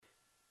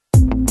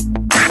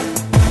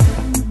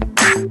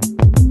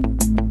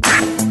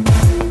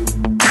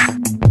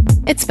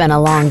been a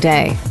long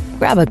day.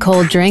 Grab a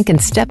cold drink and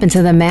step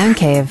into the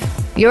Mancave.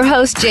 Your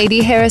host,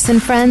 JD Harris,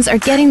 and friends are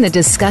getting the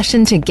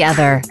discussion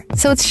together,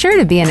 so it's sure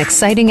to be an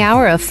exciting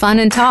hour of fun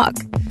and talk.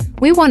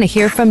 We want to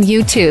hear from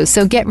you too,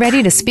 so get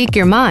ready to speak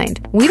your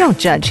mind. We don't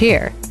judge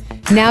here.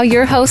 Now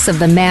your hosts of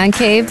the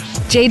Mancave,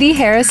 JD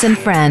Harris and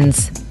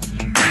friends.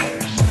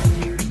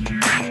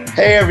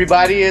 Hey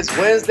everybody, it's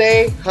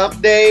Wednesday,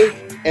 hump day,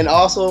 and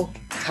also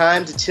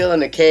time to chill in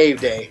the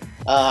cave day.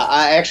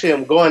 I actually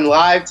am going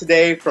live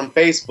today from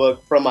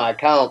Facebook from my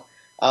account.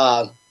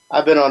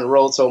 I've been on the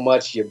road so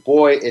much, your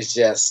boy is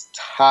just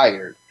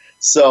tired.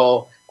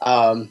 So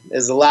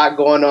there's a lot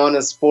going on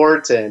in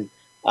sports and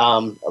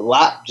a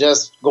lot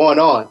just going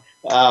on.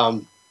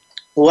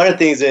 One of the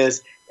things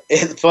is,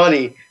 it's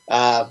funny,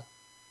 of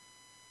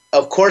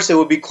course it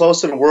would be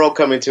close to the world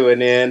coming to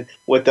an end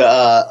with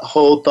the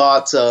whole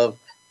thoughts of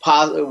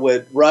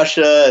with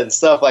Russia and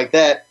stuff like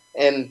that,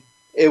 and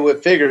it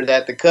would figure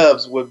that the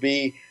Cubs would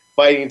be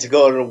fighting to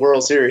go to the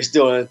World Series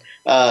during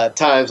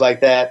times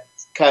like that.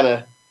 Kind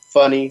of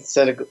funny,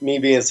 cynical, me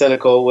being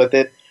cynical with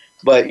it,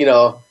 but you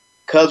know,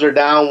 Cubs are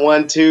down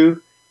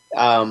 1-2.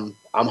 I'm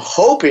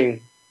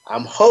hoping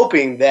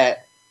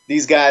that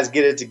these guys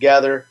get it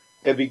together.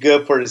 It'd be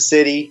good for the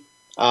city.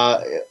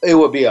 It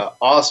would be an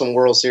awesome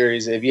World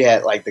Series if you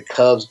had like the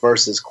Cubs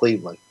versus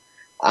Cleveland.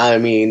 I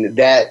mean,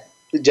 that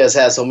just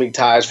has so many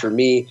ties for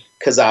me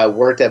because I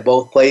worked at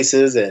both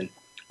places, and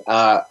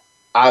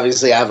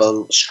obviously I have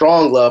a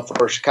strong love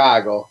for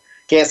Chicago.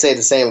 Can't say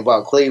the same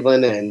about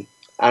Cleveland, and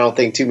I don't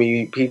think too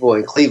many people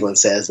in Cleveland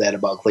says that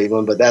about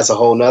Cleveland, but that's a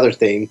whole nother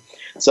thing.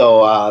 So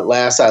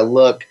last I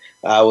looked,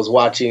 I was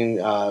watching,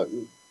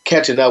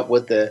 catching up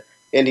with the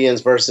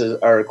Indians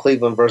or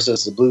Cleveland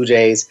versus the Blue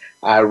Jays.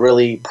 I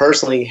really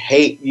personally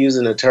hate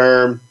using the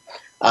term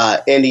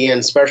Indian,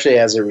 especially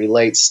as it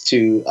relates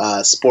to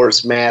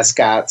sports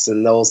mascots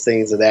and those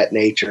things of that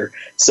nature.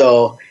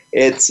 So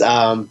it's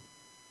to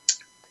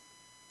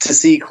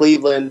see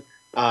Cleveland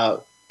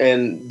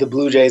and the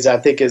Blue Jays, I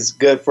think is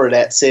good for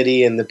that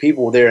city and the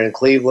people there in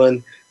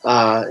Cleveland.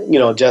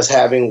 Just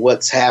having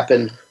what's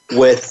happened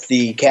with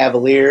the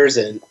Cavaliers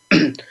and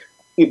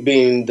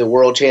being the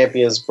world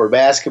champions for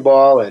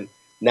basketball, and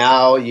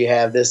now you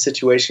have this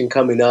situation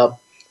coming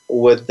up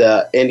with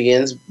the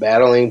Indians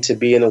battling to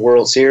be in the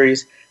World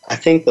Series. I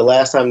think the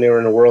last time they were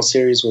in the World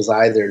Series was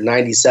either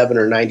 97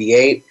 or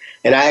 98,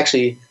 and I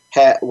actually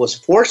was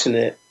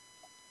fortunate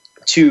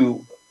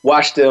to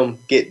watch them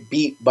get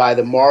beat by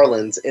the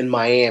Marlins in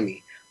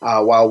Miami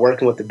while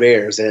working with the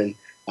Bears, and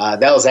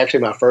that was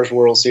actually my first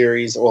World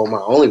Series, or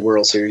my only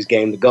World Series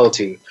game to go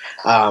to,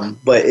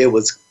 but it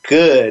was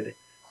good.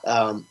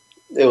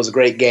 It was a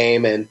great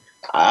game, and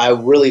I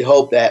really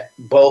hope that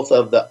both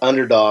of the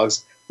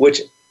underdogs, which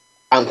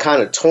I'm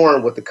kind of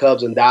torn with the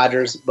Cubs and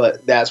Dodgers,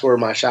 but that's where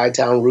my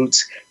Chi-Town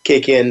roots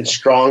kick in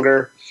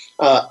stronger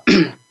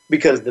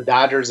because the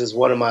Dodgers is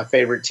one of my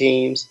favorite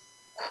teams.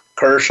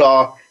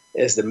 Kershaw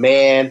is the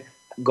man.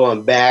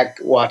 Going back,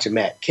 watching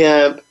Matt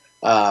Kemp,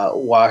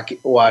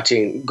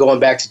 going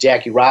back to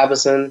Jackie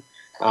Robinson.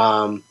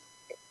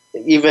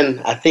 Even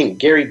I think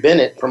Gary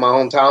Bennett from my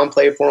hometown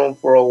played for him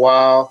for a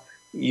while.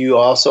 You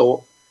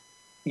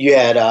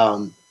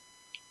had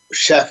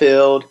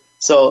Sheffield.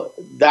 So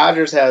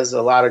Dodgers has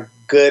a lot of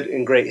good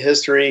and great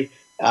history.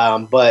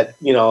 But,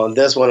 in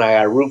this one,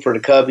 I root for the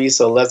Cubbies.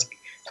 So let's,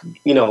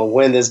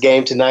 win this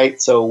game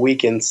tonight so we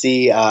can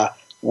see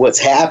what's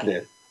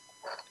happening.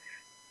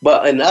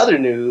 But in other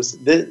news,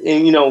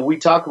 we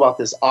talk about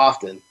this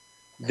often.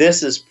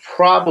 This is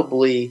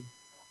probably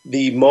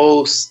the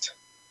most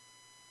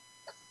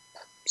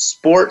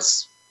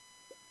sports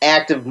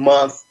active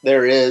month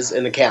there is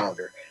in the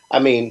calendar. I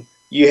mean,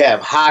 you have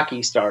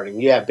hockey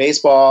starting, you have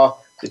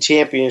baseball, the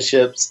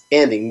championships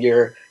ending.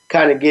 You're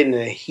kind of getting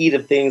the heat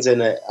of things in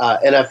the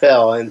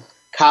NFL and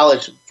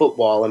college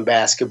football and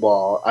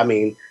basketball. I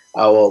mean,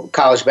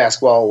 college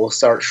basketball will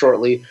start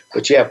shortly,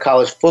 but you have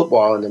college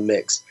football in the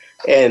mix.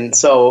 And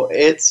so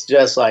it's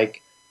just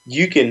like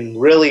you can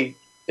really,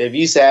 if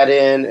you sat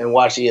in and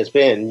watched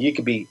ESPN, you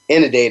could be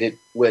inundated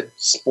with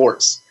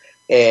sports.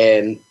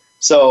 And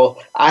so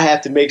I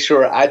have to make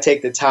sure I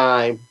take the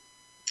time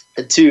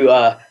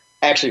to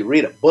actually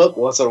read a book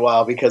once in a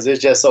while because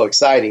it's just so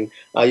exciting.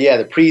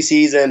 The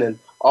preseason and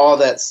all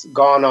that's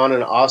gone on in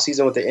the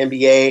offseason with the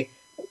NBA.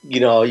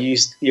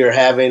 You're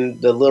having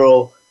the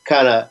little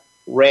kind of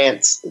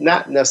rants,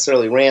 not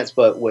necessarily rants,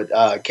 but with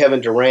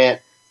Kevin Durant,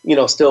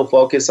 still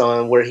focus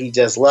on where he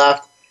just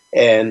left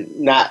and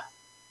not,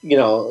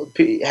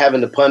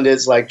 having the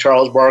pundits like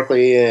Charles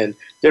Barkley and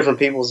different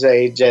people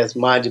say, just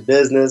mind your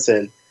business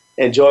and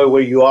enjoy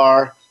where you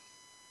are.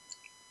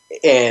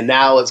 And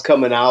now it's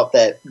coming out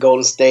that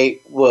Golden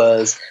State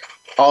was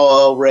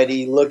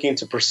already looking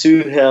to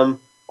pursue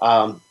him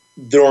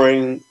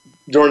during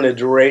the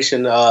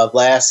duration of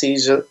last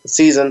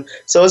season.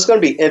 So it's going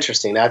to be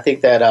interesting. I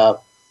think that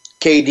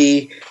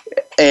KD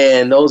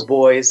and those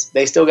boys,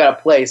 they still got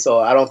to play. So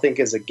I don't think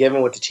it's a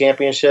given with the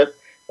championship.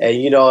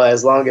 And,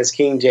 as long as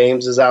King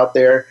James is out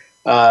there,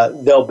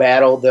 they'll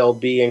battle. They'll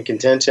be in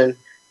contention.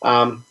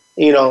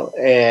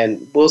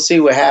 and we'll see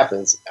what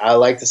happens. I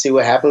like to see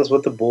what happens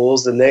with the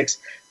Bulls, the Knicks.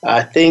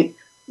 I think,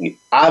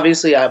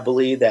 obviously, I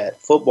believe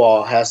that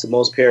football has the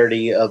most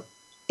parity of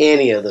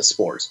any of the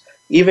sports,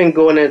 even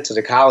going into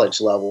the college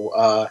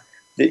level.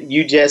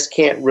 You just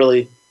can't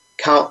really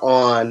count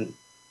on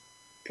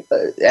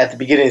at the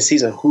beginning of the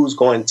season who's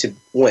going to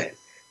win.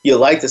 You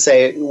like to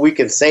say, we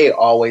can say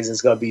always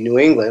it's going to be New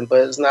England,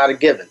 but it's not a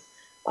given.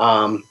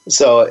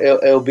 So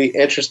it'll be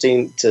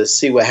interesting to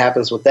see what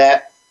happens with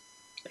that.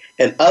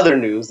 And other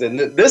news, and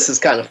this is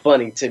kind of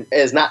funny.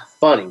 It's not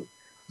funny,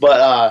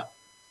 but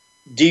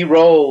D.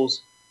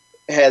 Rose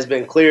has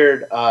been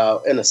cleared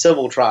in a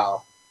civil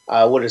trial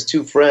with his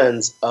two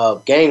friends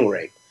of gang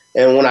rape.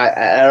 And when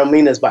I don't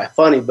mean this by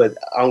funny, but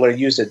I'm going to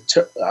use it.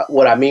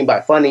 What I mean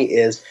by funny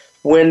is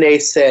when they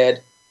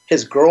said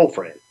his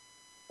girlfriend,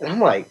 and I'm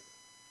like,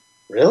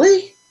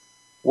 really?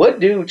 What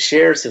dude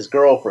shares his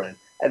girlfriend?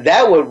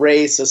 That would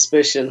raise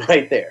suspicion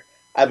right there.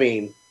 I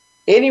mean,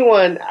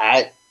 anyone,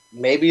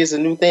 maybe it's a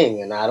new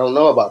thing, and I don't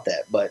know about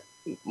that, but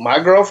my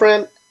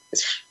girlfriend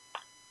is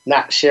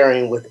not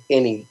sharing with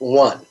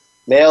anyone,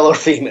 male or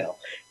female.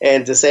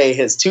 And to say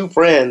his two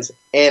friends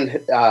and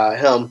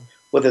him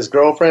with his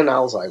girlfriend, I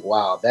was like,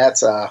 wow,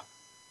 that's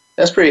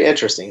pretty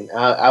interesting.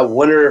 I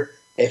wonder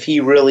if he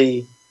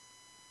really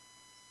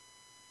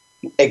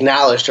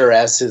acknowledged her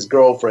as his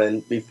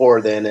girlfriend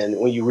before then. And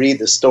when you read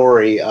the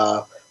story,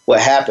 what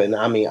happened,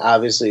 I mean,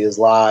 obviously his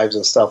lives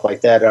and stuff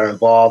like that are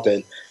involved,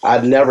 and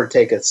I'd never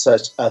take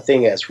such a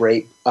thing as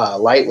rape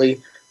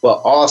lightly. But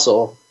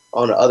also,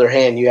 on the other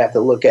hand, you have to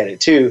look at it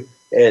too.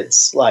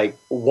 It's like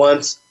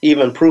once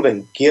even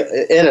proven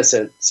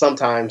innocent,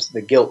 sometimes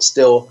the guilt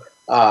still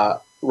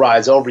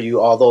rides over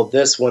you, although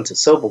this went to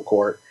civil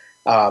court.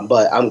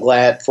 But I'm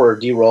glad for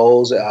D.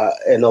 Rose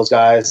and those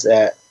guys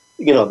that,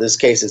 this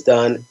case is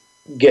done,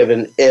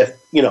 given if,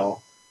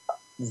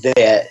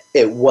 that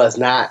it was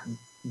not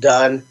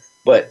done,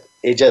 but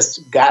it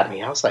just got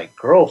me. I was like,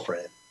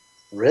 girlfriend,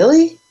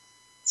 really?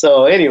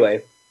 So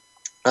anyway,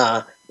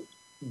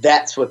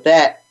 that's with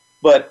that.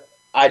 But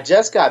I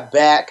just got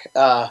back,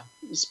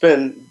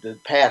 spent the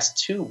past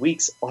 2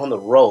 weeks on the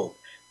road.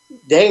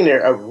 Dang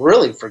near, I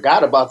really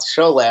forgot about the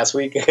show last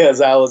week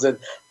because I was in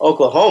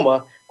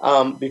Oklahoma.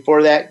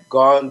 Before that,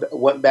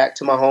 went back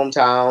to my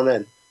hometown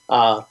and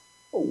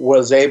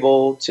was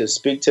able to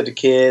speak to the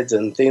kids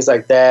and things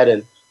like that,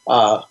 and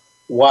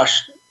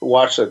watched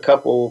a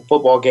couple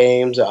football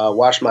games,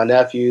 watched my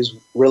nephews,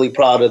 really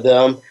proud of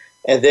them.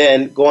 And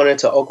then going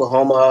into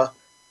Oklahoma,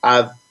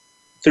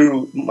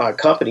 through my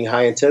company,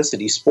 High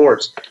Intensity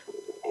Sports,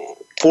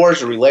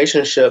 forged a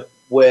relationship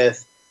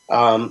with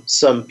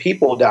some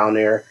people down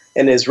there.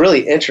 And it's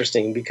really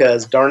interesting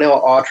because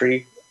Darnell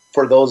Autry,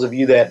 for those of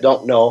you that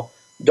don't know,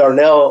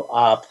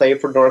 Darnell played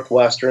for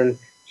Northwestern.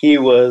 He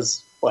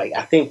was,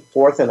 I think,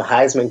 fourth in the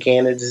Heisman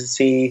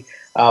candidacy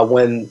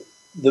when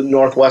the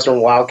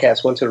Northwestern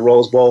Wildcats went to the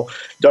Rose Bowl.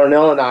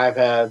 Darnell and I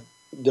have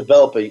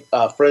developed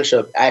a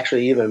friendship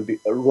actually even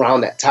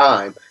around that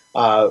time.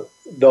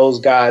 Those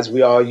guys,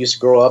 we all used to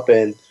grow up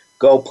and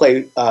go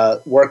play,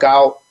 work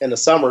out in the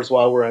summers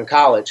while we were in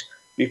college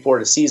before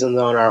the season's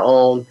on our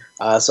own.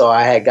 So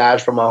I had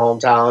guys from my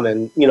hometown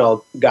and,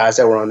 guys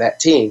that were on that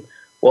team.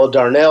 Well,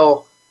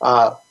 Darnell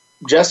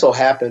just so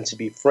happened to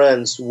be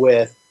friends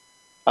with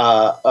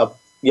a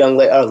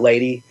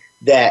lady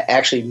that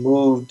actually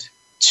moved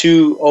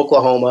to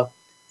Oklahoma,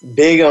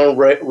 big on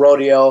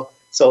rodeo.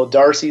 So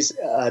Darcy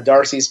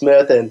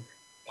Smith and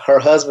her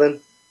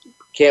husband,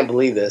 can't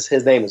believe this,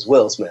 his name is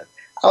Will Smith.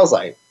 I was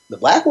like, the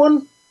black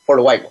one or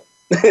the white one?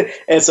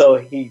 And so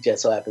he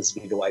just so happens to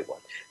be the white one.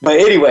 But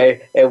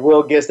anyway, and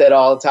Will gets that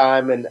all the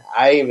time, and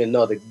I didn't even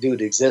know the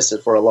dude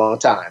existed for a long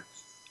time.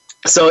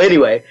 So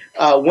anyway,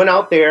 went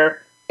out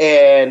there,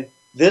 and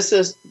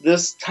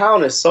this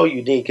town is so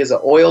unique. It's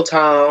an oil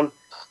town,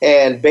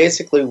 and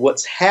basically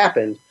what's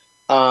happened,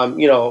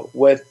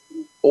 with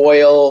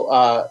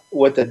oil,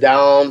 with the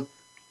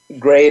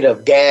downgrade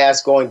of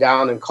gas going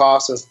down in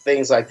costs and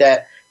things like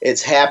that,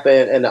 it's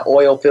happened, and the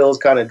oil fields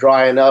kind of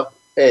drying up.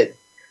 It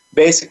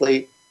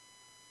basically,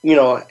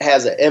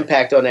 has an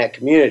impact on that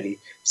community.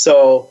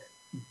 So,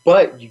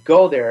 but you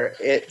go there,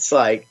 it's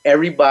like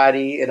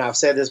everybody, and I've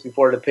said this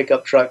before, the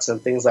pickup trucks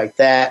and things like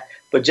that,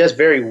 but just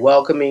very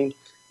welcoming.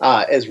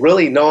 Is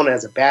really known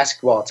as a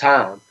basketball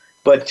town,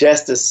 but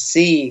just to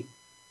see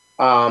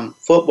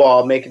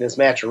football making this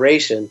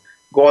maturation,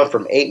 going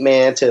from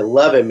 8-man to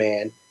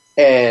 11-man,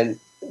 and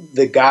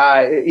the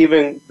guy,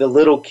 even the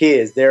little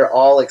kids, they're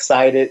all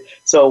excited.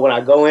 So when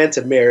I go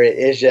into Merritt,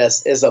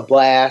 it's a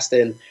blast.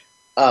 And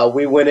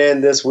we went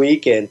in this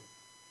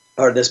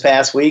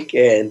past week,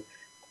 and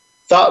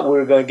thought we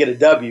were going to get a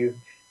W,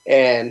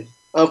 and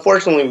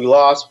unfortunately we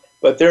lost.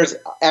 But there's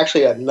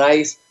actually a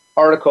nice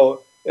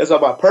article. It's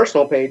on my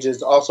personal page.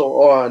 It's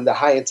also on the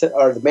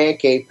the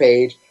Mancave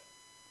page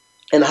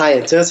and High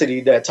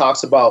Intensity that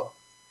talks about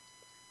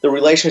the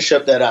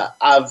relationship that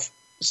I've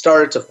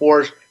started to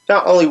forge,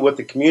 not only with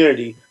the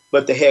community,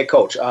 but the head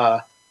coach.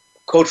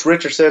 Coach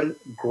Richardson,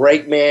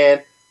 great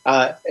man.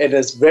 And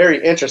it's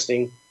very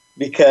interesting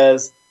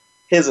because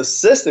his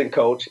assistant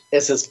coach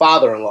is his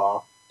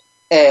father-in-law.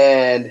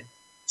 And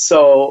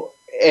so,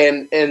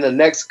 in the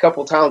next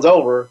couple towns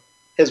over,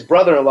 his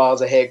brother-in-law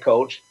is a head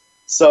coach.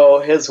 So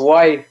his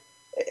wife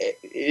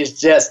is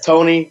just,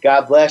 Tony,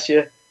 God bless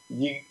you.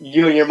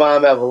 You and your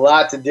mom have a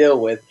lot to deal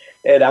with.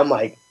 And I'm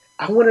like,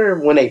 I wonder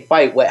when they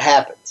fight what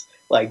happens.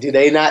 Like, do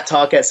they not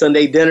talk at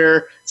Sunday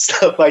dinner,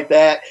 stuff like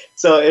that?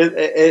 So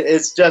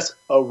it's just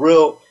a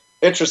real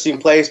interesting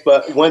place.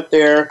 But went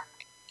there,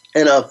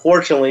 and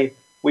unfortunately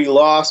we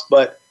lost.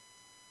 But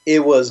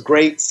it was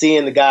great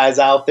seeing the guys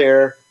out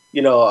there,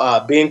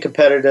 being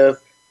competitive.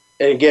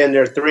 And again,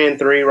 they're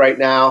 3-3 right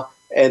now,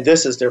 and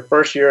this is their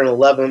first year in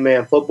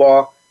 11-man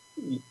football.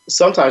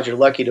 Sometimes you're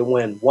lucky to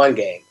win one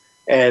game.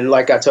 And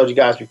like I told you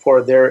guys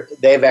before,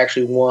 they've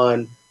actually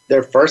won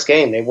their first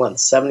game. They won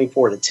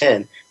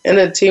 74-10. And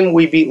the team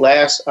we beat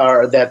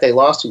that they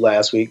lost to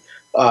last week,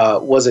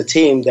 was a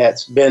team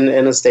that's been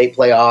in the state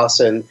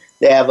playoffs, and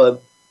they have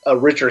a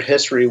richer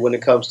history when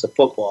it comes to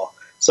football.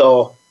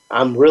 So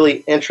I'm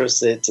really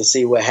interested to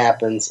see what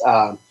happens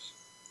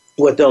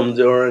with them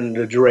during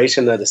the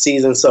duration of the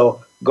season.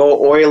 So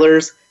go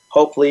Oilers.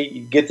 Hopefully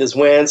you get this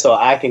win so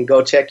I can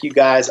go check you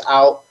guys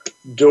out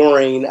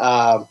during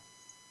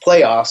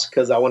playoffs,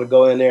 because I want to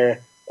go in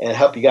there and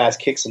help you guys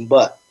kick some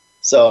butt.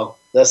 So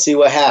let's see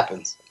what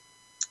happens.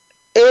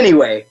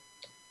 Anyway,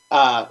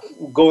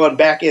 going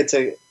back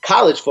into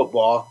college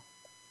football,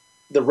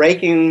 the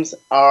rankings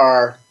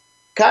are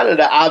kind of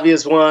the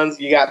obvious ones.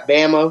 You got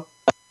Bama.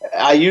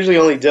 I usually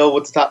only deal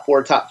with the top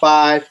 4, top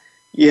 5.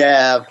 You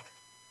have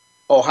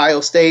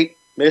Ohio State,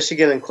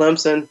 Michigan, and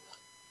Clemson.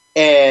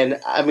 And,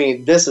 I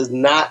mean, this is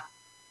not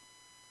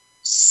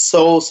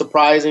so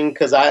surprising,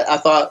 because I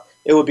thought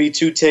it would be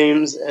two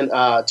teams in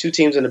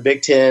the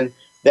Big Ten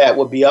that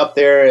would be up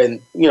there.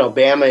 And,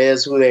 Bama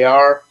is who they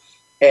are.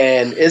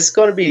 And it's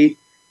going to be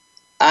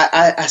 –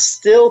 I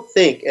still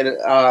think, and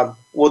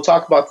we'll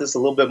talk about this a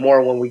little bit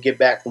more when we get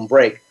back from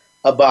break,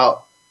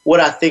 about what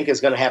I think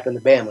is going to happen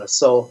to Bama.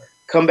 So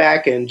come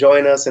back and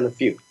join us in a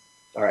few.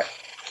 All right.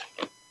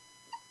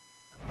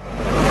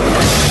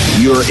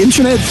 Your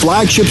internet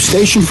flagship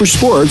station for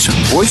sports,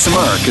 Voice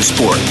America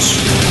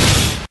Sports.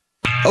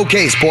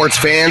 Okay, sports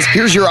fans,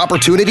 here's your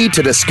opportunity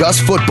to discuss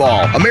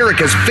football,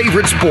 America's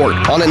favorite sport.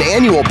 On an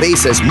annual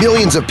basis,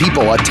 millions of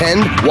people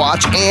attend,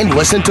 watch, and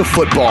listen to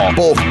football,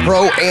 both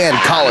pro and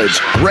college.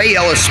 Ray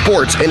Ellis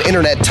Sports, an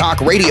internet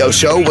talk radio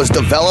show, was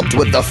developed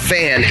with the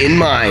fan in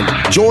mind.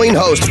 Join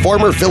host,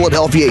 former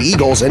Philadelphia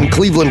Eagles and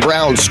Cleveland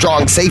Browns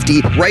strong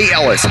safety Ray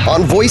Ellis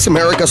on Voice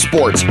America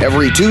Sports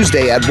every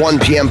Tuesday at 1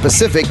 p.m.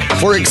 Pacific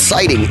for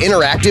exciting,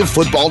 interactive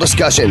football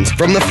discussions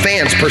from the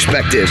fans'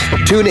 perspective.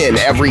 Tune in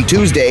every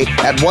Tuesday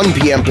at 1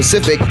 p.m.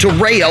 Pacific to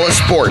Ray Ellis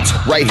Sports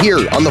right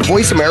here on the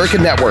Voice America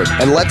Network,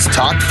 and let's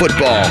talk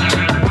football.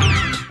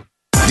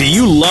 Do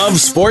you love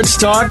sports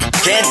talk?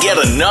 Can't get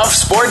enough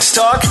sports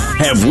talk?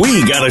 Have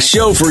we got a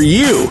show for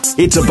you?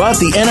 It's about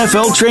the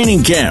NFL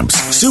training camps,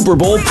 Super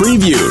Bowl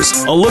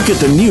previews, a look at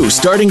the new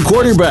starting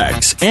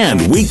quarterbacks,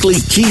 and weekly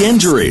key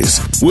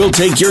injuries. We'll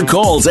take your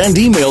calls and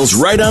emails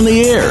right on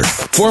the air.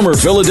 Former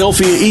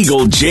Philadelphia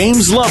Eagle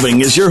James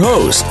Loving is your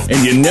host,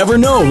 and you never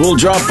know who'll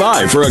drop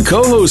by for a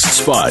co-host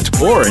spot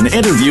or an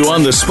interview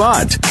on the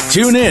spot.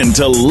 Tune in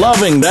to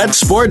Loving That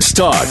Sports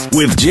Talk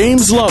with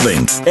James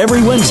Loving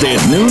every Wednesday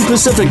at noon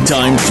Pacific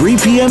Time, 3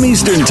 p.m.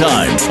 Eastern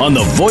Time on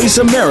the Voice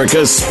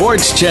America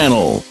Sports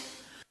Channel.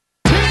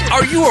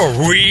 Are you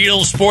a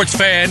real sports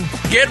fan?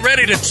 Get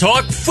ready to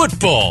talk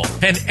football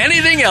and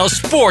anything else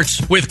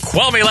sports with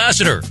Kwame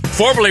Lassiter.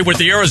 Formerly with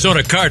the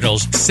Arizona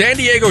Cardinals, San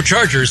Diego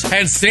Chargers,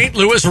 and St.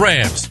 Louis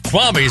Rams,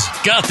 Kwame's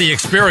got the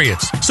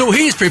experience, so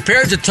he's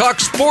prepared to talk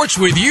sports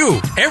with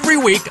you every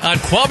week on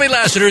Kwame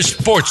Lassiter's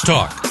Sports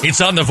Talk.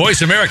 It's on the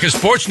Voice America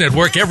Sports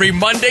Network every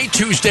Monday,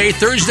 Tuesday,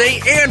 Thursday,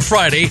 and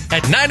Friday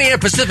at 9 a.m.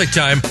 Pacific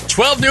Time,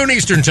 12 noon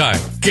Eastern Time.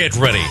 Get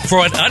ready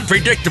for an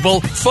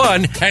unpredictable,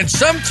 fun, and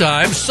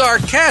sometimes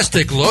sarcastic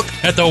look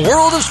at the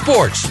world of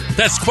sports.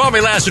 That's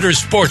Kwame Lassiter's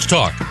Sports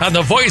Talk on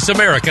the Voice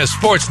America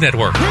Sports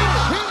Network. The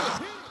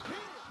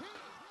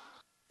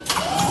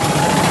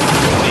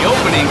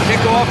opening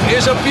kickoff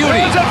is a beauty.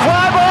 It's a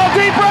fly ball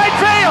deep right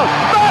field.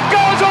 Back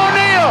goes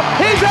O'Neal.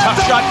 He's at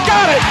the shot.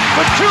 Got it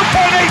with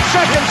 2.8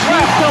 seconds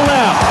left. To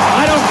left.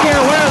 I don't care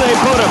where they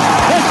put him.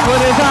 This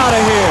one is out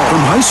of here.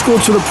 From high school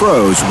to the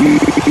pros, we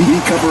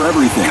cover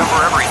everything.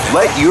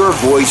 Let your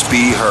voice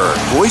be heard.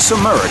 Voice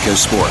America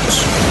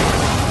Sports.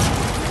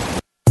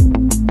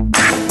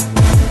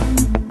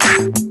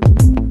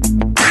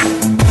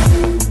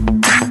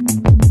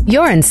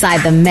 You're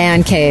inside the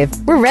Man Cave.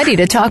 We're ready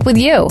to talk with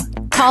you.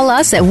 Call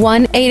us at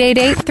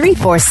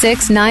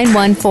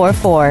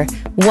 1-888-346-9144,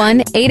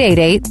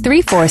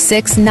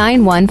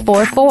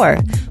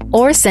 1-888-346-9144,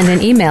 or send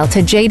an email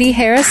to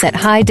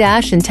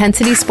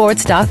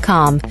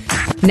jdharris@high-intensitysports.com.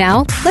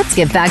 Now, let's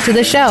get back to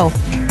the show.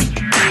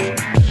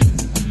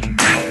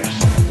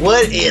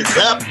 What is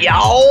up,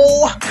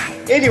 y'all?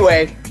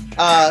 Anyway,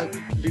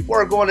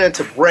 before going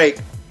into break,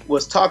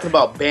 was talking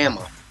about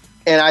Bama.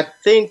 And I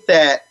think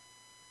that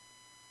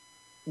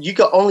you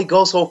can only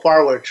go so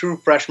far with a true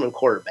freshman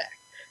quarterback.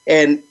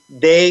 And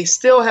they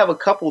still have a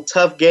couple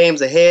tough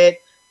games ahead.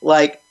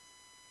 Like,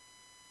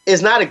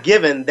 it's not a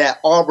given that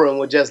Auburn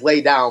would just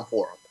lay down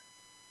for them.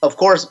 Of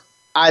course,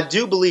 I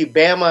do believe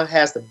Bama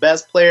has the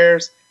best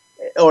players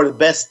or the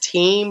best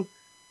team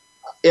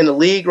in the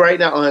league right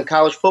now in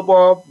college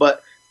football.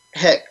 But,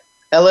 heck,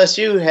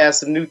 LSU has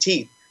some new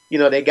teeth.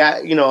 They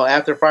got,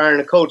 after firing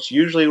the coach,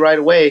 usually right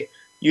away,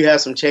 you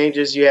have some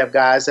changes. You have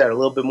guys that are a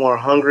little bit more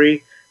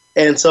hungry.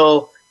 And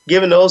so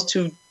given those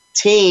two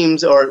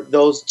teams or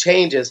those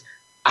changes,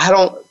 I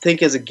don't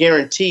think is a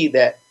guarantee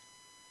that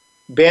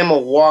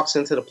Bama walks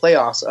into the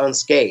playoffs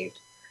unscathed.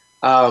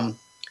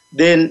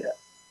 Then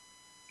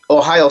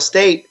Ohio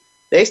State,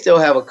 they still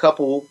have a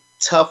couple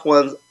tough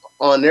ones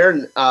on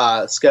their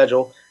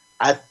schedule.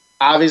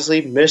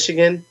 Obviously,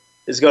 Michigan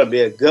is going to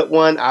be a good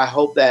one. I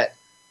hope that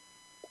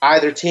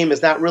either team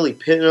is not really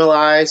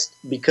penalized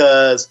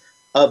because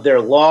of their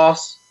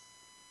loss,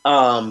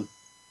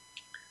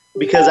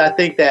 because I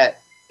think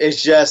that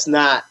it's just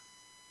not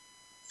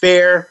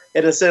fair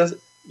in a sense.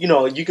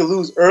 You can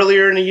lose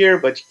earlier in the year,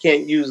 but you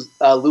can't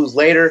lose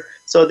later.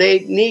 So they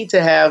need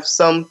to have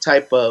some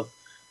type of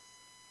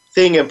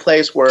thing in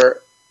place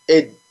where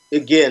a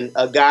team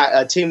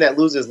that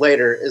loses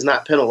later is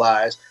not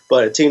penalized,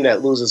 but a team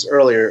that loses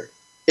earlier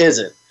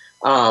isn't.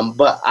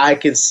 But I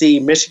can see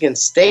Michigan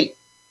State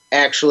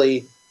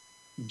actually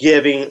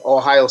giving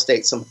Ohio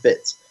State some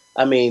fits.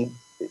 I mean,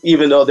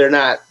 even though they're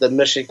not the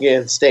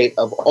Michigan State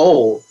of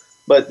old,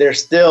 but they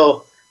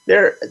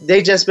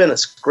just been a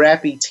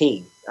scrappy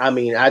team. I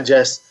mean,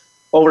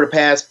 over the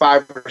past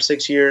 5 or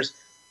 6 years,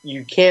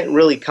 you can't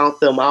really count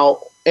them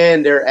out,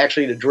 and they're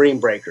actually the dream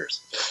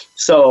breakers.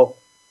 So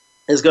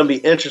it's going to be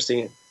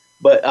interesting.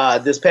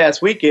 But this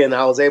past weekend,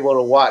 I was able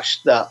to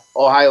watch the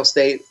Ohio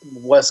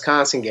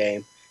State-Wisconsin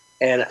game,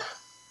 and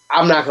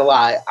I'm not going to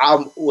lie,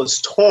 I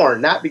was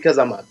torn, not because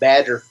I'm a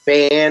Badger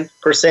fan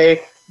per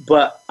se,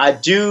 but I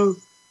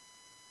do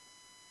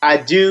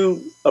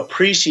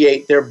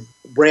appreciate their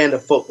brand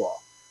of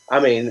football. I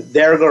mean,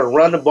 they're going to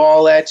run the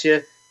ball at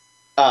you.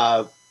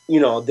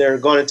 They're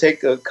going to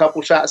take a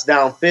couple shots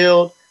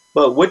downfield.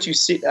 But what you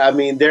see, I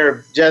mean,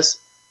 they're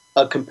just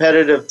a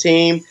competitive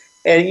team.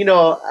 And,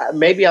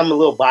 maybe I'm a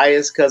little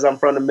biased because I'm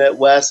from the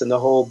Midwest and the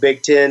whole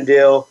Big Ten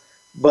deal.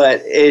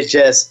 But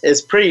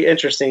it's pretty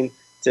interesting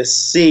to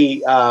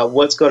see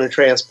what's going to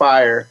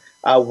transpire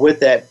with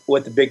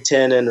the Big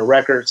Ten and the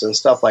records and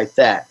stuff like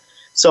that.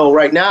 So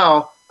right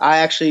now, I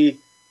actually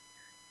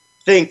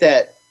think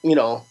that,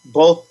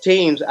 both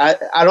teams,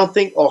 I don't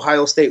think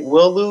Ohio State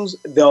will lose.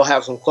 They'll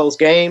have some close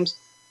games.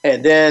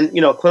 And then,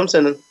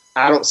 Clemson,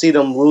 I don't see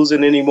them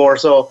losing anymore.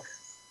 So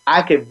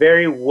I could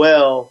very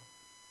well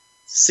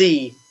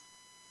see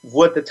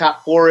what the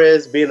top four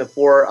is, being the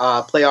four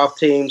playoff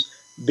teams,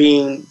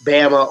 being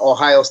Bama,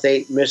 Ohio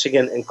State,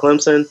 Michigan, and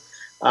Clemson.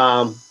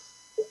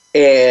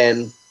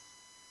 And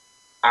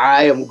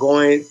I am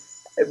going,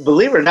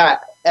 believe it or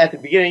not, at the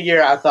beginning of the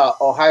year, I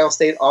thought Ohio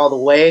State all the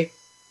way,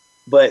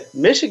 but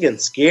Michigan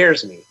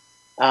scares me.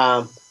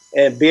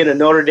 And being a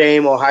Notre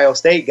Dame, Ohio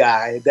State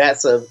guy,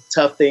 that's a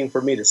tough thing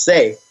for me to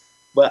say.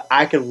 But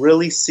I can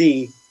really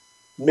see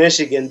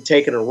Michigan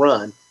taking a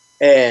run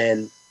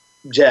and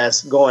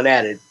just going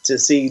at it. To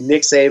see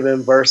Nick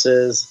Saban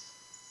versus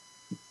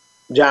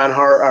Jim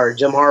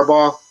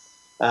Harbaugh,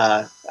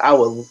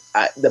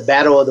 the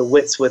battle of the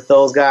wits with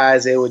those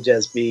guys, it would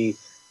just be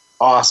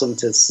awesome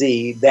to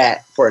see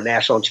that for a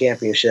national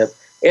championship,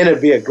 and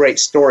it'd be a great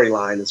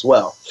storyline as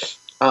well.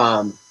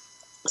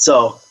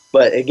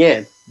 But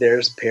again,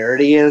 there's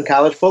parity in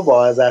college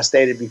football, as I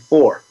stated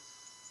before.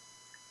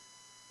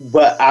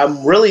 But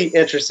I'm really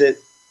interested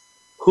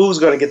who's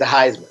going to get the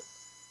Heisman.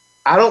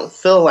 I don't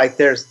feel like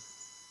there's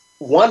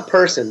one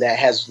person that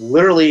has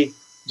literally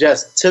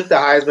just took the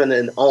Heisman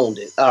and owned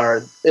it,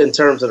 or in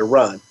terms of the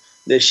run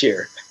this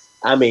year.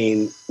 I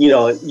mean, you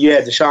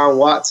had Deshaun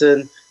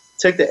Watson,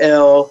 took the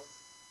L.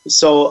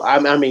 So,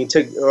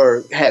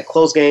 had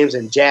close games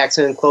in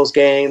Jackson, close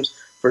games.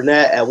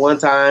 Fournette at one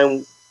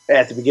time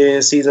at the beginning of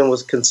the season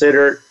was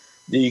considered.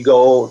 Do you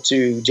go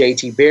to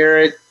JT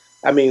Barrett?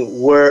 I mean,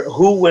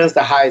 who wins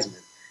the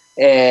Heisman?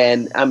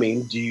 And,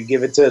 do you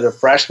give it to the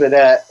freshman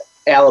at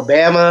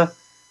Alabama?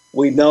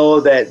 We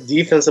know that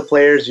defensive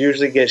players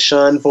usually get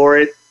shunned for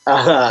it.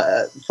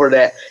 For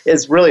that,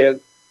 it's really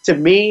to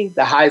me,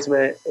 the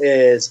Heisman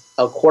is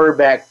a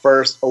quarterback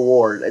first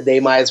award. They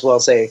might as well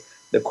say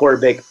the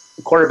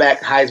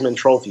quarterback Heisman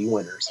Trophy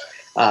winners,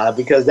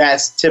 because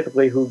that's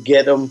typically who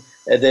get them,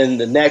 and then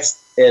the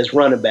next is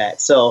running back.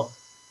 So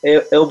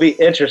it'll be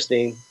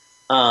interesting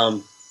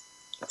to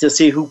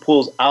see who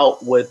pulls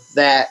out with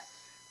that.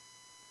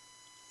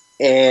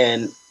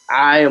 And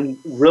I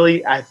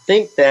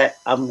think that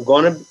I'm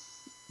going to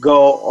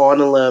go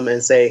on a limb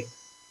and say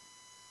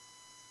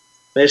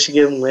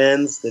Michigan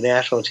wins the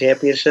national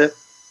championship.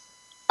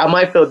 I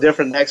might feel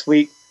different next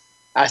week.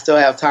 I still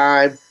have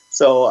time,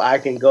 so I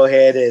can go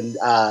ahead and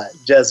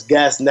just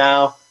guess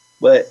now,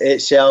 but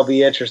it shall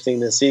be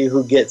interesting to see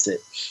who gets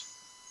it.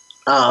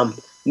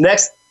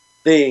 Next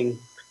thing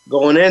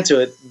going into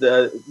it,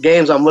 the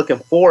games I'm looking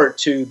forward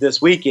to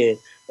this weekend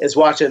is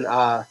watching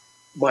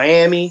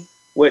Miami,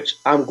 which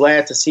I'm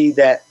glad to see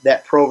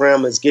that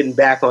program is getting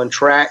back on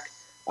track.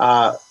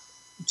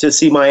 To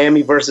see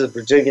Miami versus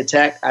Virginia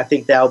Tech, I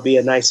think that'll be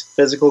a nice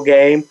physical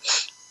game.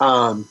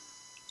 And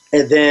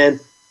then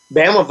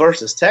Bama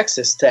versus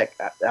Texas Tech,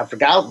 I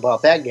forgot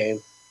about that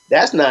game.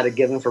 That's not a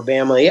given for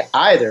Bama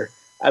either.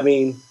 I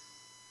mean,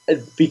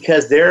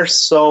 because they're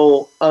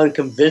so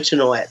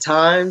unconventional at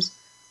times,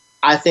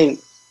 I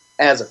think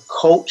as a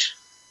coach,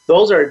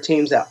 those are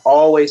teams that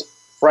always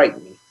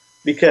frighten me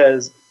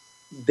because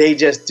they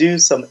just do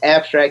some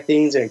abstract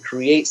things and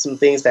create some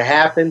things to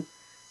happen.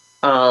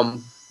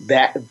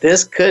 That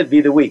this could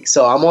be the week.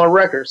 So I'm on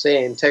record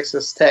saying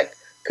Texas Tech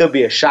could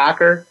be a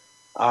shocker.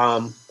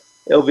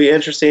 It'll be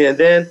interesting. And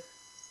then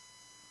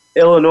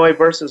Illinois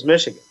versus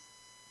Michigan.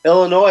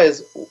 Illinois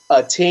is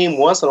a team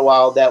once in a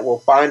while that will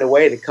find a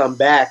way to come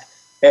back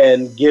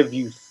and give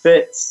you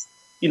fits.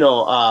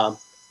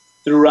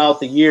 Throughout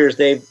the years,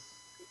 they've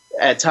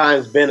at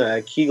times been an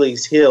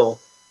Achilles heel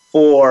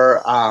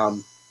for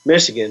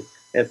Michigan.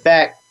 In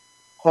fact,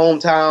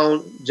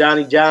 hometown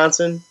Johnny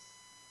Johnson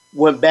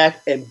went back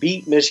and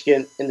beat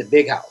Michigan in the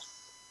Big House.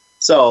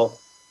 So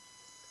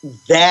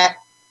that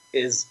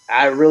is,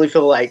 I really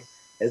feel like,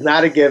 is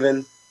not a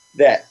given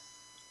that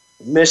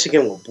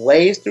Michigan will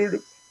blaze through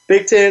the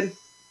Big Ten,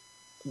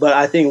 but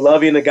I think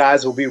Lovey and the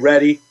guys will be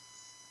ready.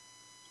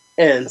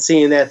 And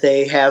seeing that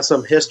they have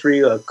some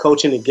history of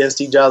coaching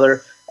against each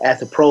other at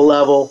the pro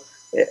level,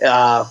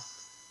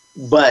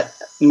 but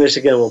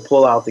Michigan will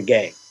pull out the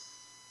game.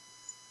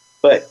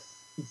 But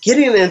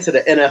getting into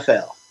the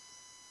NFL,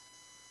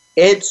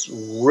 it's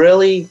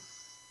really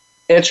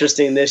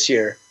interesting this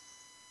year.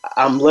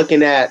 I'm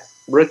looking at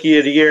Rookie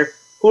of the Year.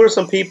 Who are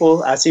some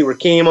people? I see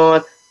Rakeem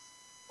on.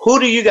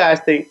 Who do you guys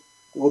think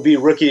will be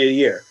Rookie of the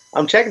Year?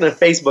 I'm checking on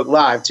Facebook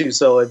Live, too,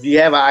 so if you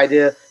have an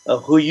idea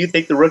of who you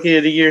think the Rookie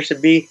of the Year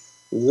should be,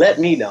 let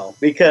me know.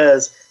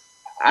 Because,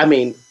 I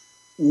mean,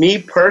 me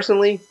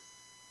personally,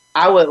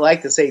 I would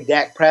like to say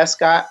Dak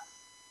Prescott.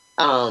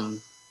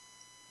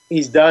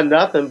 He's done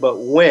nothing but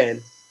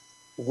win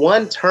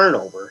one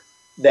turnover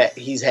that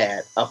he's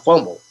had, a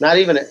fumble, not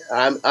even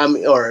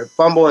or a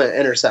fumble and an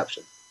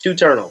interception, 2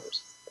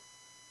 turnovers.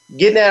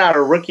 Getting that out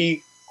of a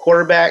rookie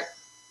quarterback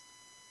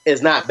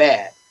is not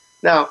bad.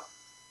 Now,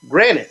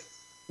 granted,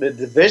 the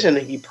division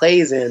that he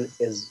plays in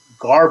is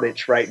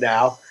garbage right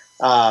now.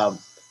 I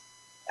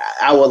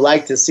would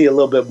like to see a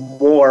little bit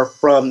more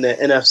from the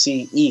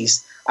NFC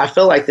East. I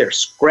feel like they're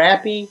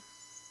scrappy,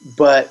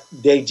 but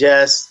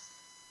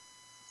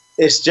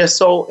it's just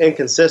so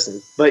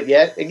inconsistent. But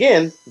yet,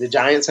 again, the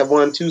Giants have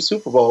won 2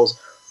 Super Bowls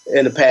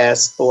in the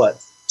past,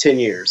 10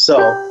 years. So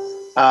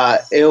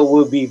it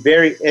will be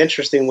very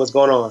interesting what's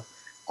going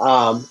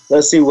on.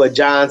 Let's see what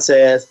John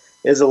says.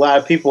 There's a lot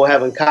of people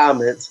having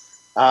comments.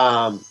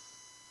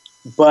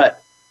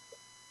 But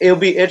it'll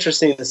be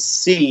interesting to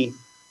see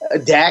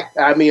Dak.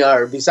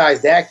 Or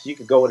besides Dak, you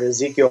could go with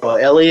Ezekiel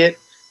Elliott.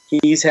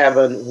 He's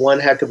having one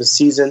heck of a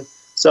season.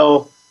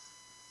 So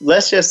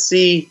let's just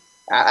see.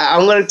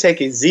 I'm going to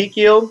take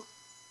Ezekiel.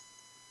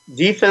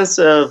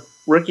 Defensive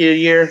Rookie of the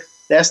Year,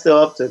 that's still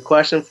up to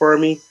question for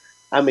me.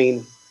 I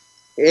mean,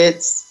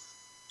 it's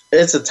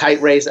a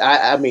tight race.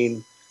 I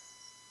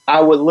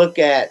would look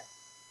at,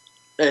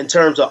 in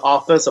terms of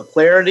Offensive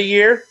Player of the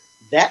Year,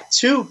 that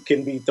too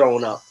can be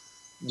thrown up.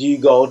 Do you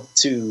go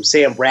to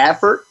Sam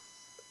Bradford,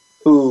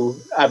 who,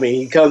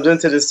 he comes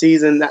into the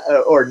season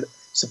or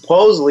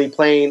supposedly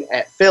playing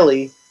at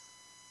Philly?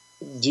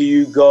 Do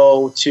you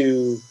go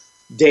to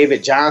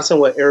David Johnson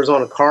with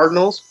Arizona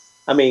Cardinals?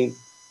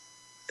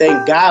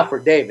 Thank God for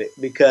David,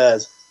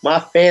 because my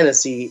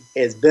fantasy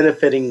is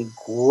benefiting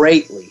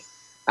greatly.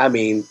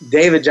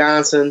 David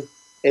Johnson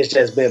has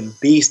just been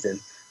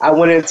beasting. I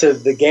went into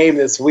the game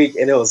this week,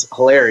 and it was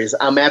hilarious.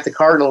 I'm at the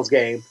Cardinals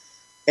game,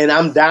 and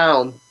I'm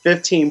down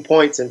 15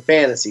 points in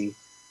fantasy,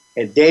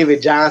 and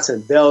David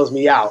Johnson bails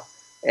me out.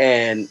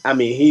 And,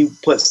 he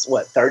puts,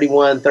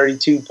 31,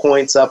 32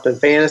 points up in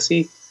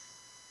fantasy.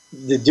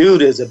 The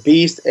dude is a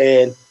beast,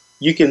 and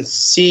you can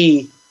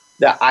see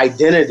the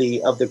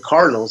identity of the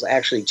Cardinals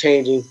actually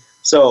changing.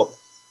 So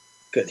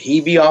could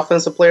he be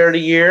Offensive Player of the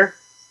Year?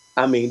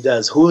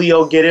 Does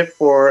Julio get it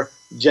for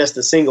just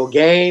a single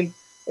game?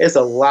 It's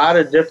a lot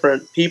of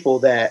different people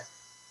that,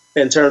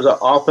 in terms of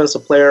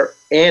Offensive Player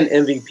and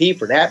MVP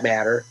for that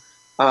matter,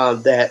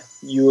 that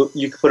you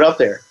could put up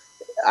there.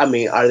 Are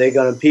they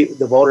going to,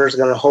 the voters are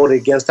going to hold it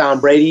against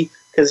Tom Brady?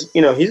 Because,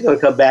 he's going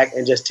to come back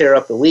and just tear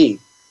up the league.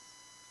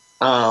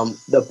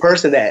 The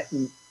person that,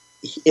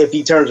 if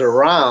he turns it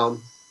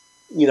around,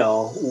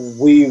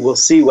 we will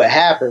see what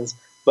happens.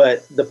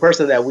 But the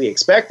person that we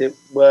expected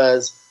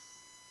was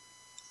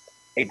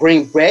in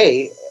Green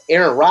Bay,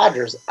 Aaron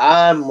Rodgers.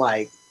 I'm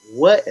like,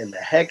 what in the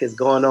heck is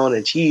going on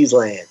in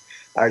Cheeseland?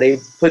 Are they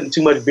putting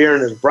too much beer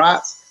in his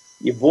brats?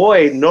 Your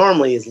boy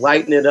normally is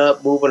lighting it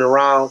up, moving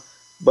around.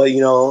 But,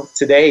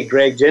 today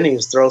Greg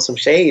Jennings throws some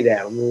shade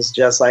at him. It's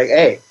just like,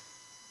 hey,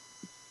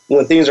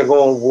 when things are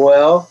going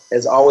well,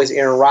 it's always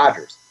Aaron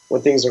Rodgers.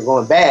 when things are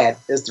going bad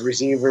is the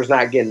receivers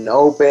not getting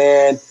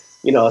open.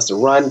 It's the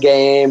run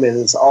game and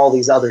it's all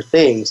these other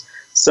things.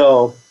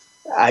 So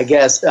I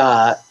guess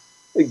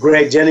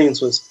Greg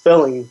Jennings was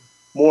feeling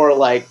more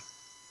like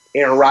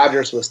Aaron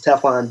Rodgers was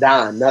Teflon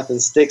Don. Nothing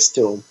sticks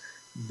to him.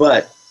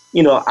 But,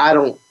 I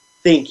don't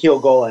think he'll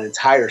go an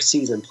entire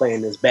season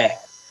playing this bad.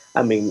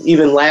 I mean,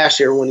 even last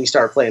year when he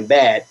started playing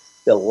bad,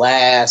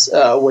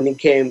 when he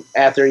came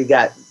after he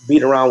got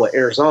beat around with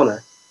Arizona,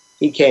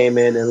 he came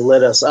in and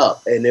lit us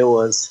up, and it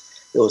was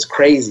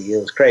crazy.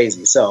 It was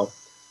crazy. So,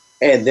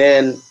 and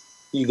then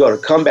you go to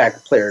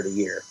comeback player of the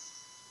year.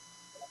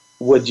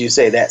 Would you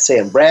say that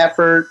Sam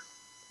Bradford?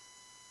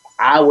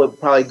 I would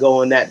probably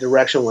go in that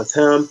direction with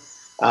him.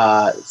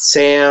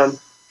 Sam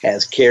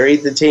has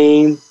carried the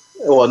team.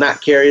 Well,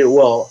 not carried,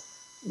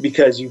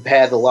 because you've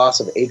had the loss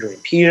of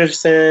Adrian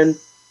Peterson.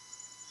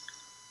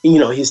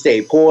 He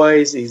stayed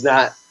poised. He's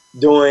not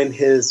doing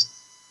his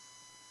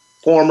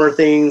former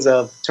things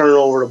of turning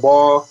over the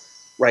ball.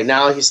 Right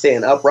now, he's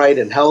staying upright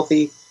and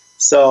healthy.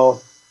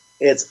 So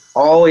it's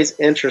always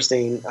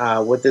interesting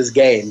with this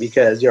game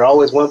because you're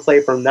always one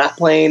play from not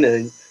playing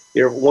and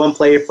you're one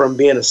play from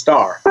being a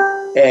star.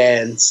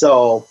 And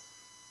so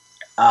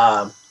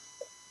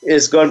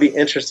it's going to be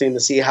interesting to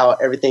see how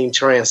everything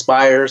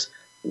transpires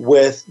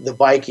with the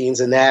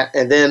Vikings and that.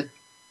 And then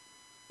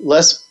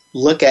let's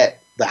look at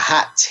the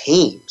hot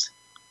teams.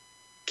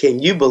 Can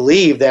you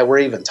believe that we're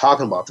even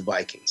talking about the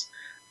Vikings?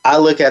 I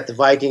look at the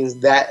Vikings,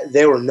 that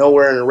they were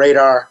nowhere in the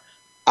radar.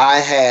 I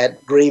had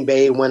Green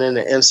Bay winning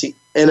the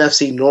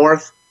NFC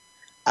North.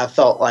 I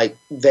felt like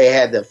they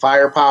had the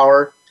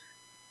firepower.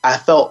 I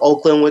felt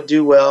Oakland would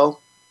do well.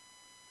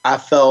 I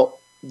felt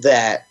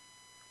that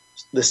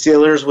the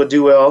Steelers would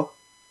do well.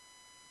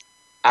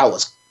 I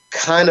was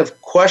kind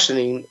of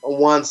questioning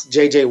once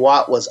J.J.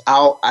 Watt was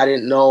out. I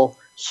didn't know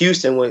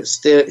Houston would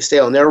stay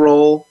on their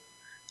role.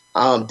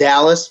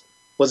 Dallas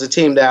was a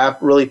team that I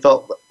really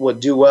felt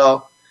would do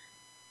well.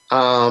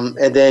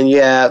 And then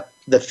you have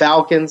the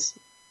Falcons.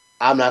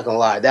 I'm not going to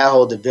lie. That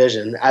whole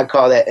division, I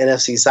call that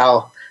NFC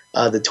South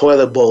the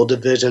toilet bowl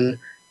division.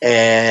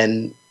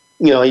 And,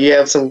 you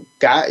have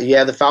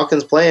the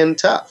Falcons playing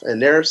tough,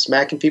 and they're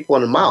smacking people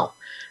in the mouth.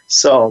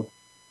 So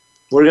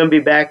we're going to be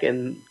back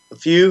in a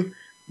few,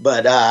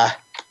 but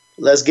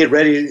let's get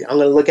ready. I'm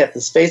going to look at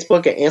this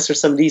Facebook and answer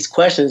some of these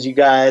questions you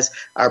guys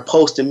are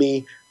posting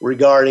me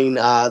regarding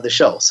the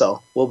show.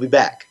 So we'll be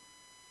back.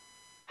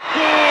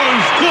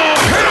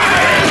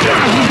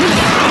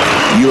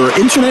 Your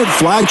internet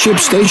flagship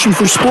station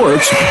for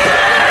sports.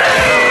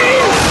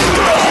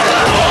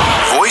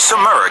 Voice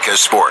America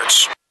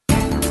Sports.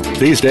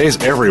 These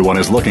days, everyone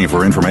is looking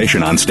for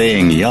information on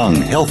staying young,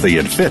 healthy,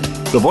 and fit.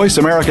 The Voice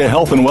America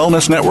Health and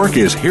Wellness Network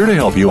is here to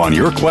help you on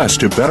your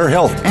quest to better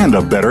health and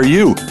a better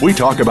you. We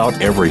talk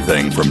about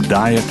everything from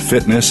diet,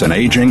 fitness, and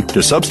aging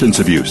to substance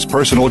abuse,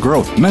 personal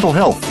growth, mental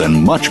health,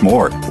 and much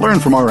more. Learn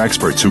from our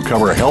experts who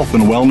cover health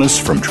and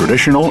wellness from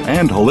traditional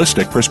and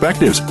holistic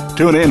perspectives.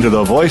 Tune in to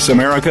the Voice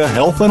America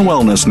Health and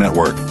Wellness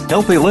Network.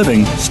 Healthy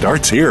living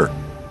starts here.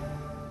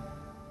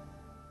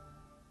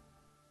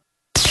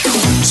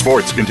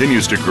 Sports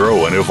continues to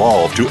grow and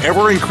evolve to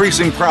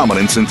ever-increasing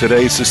prominence in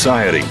today's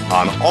society.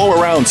 On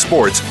All Around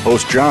Sports,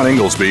 host John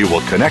Inglesby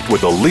will connect with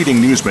the leading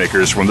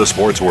newsmakers from the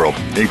sports world,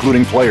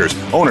 including players,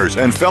 owners,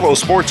 and fellow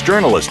sports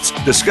journalists,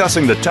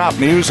 discussing the top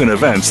news and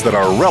events that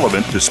are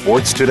relevant to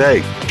sports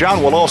today.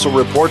 John will also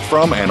report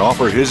from and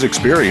offer his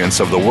experience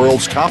of the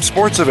world's top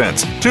sports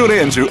events. Tune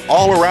in to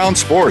All Around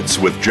Sports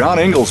with John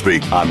Inglesby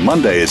on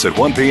Mondays at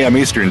 1 p.m.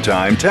 Eastern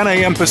Time, 10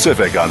 a.m.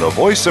 Pacific on the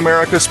Voice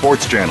America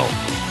Sports Channel.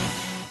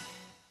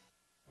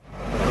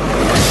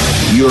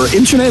 Your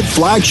internet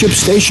flagship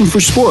station for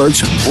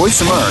sports,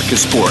 Voice America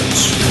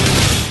Sports.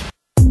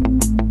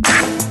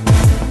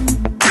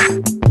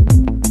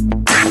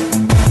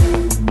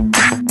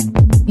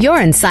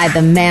 You're inside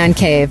the Man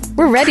Cave.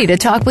 We're ready to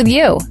talk with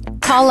you.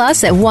 Call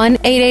us at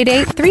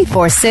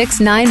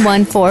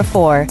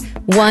 1-888-346-9144,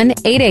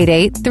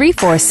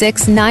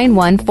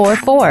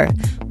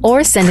 1-888-346-9144,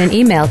 or send an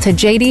email to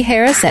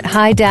jdharris at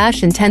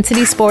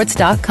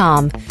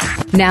high-intensitysports.com.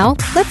 Now,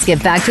 let's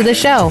get back to the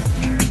show.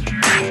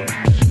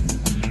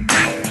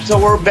 So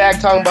we're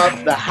back talking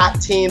about the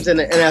hot teams in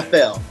the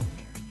NFL.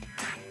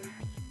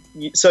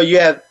 So you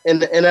have in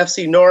the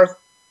NFC North,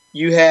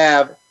 you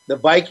have the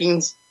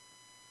Vikings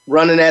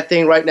running that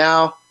thing right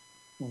now.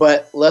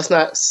 But let's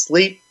not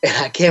sleep, and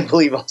I can't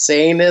believe I'm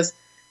saying this.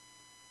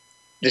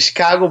 The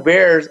Chicago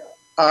Bears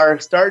are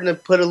starting to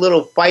put a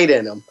little fight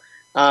in them.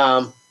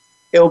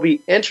 It'll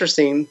be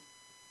interesting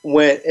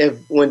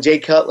when Jay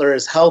Cutler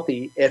is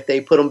healthy, if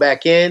they put him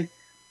back in.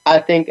 I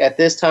think at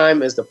this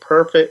time is the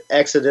perfect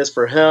exodus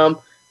for him.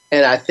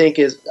 And I think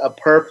is a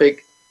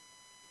perfect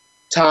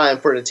time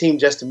for the team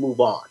just to move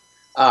on,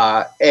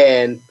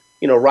 and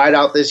ride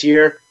out this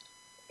year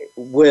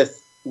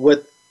with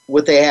what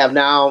they have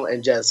now,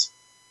 and just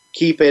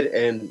keep it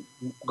and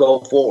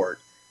go forward.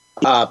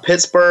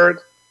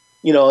 Pittsburgh,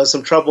 is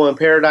some trouble in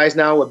paradise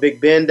now with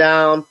Big Ben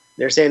down.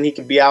 They're saying he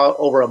could be out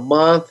over a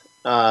month.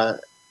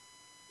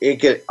 It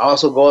could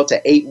also go up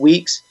to 8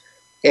 weeks.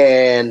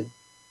 And,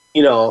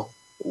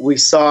 we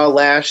saw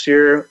last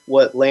year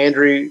what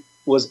Landry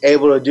was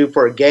able to do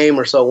for a game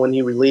or so when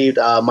he relieved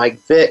Mike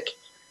Vick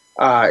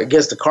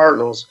against the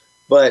Cardinals.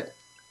 But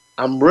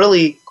I'm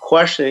really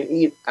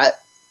questioning.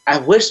 I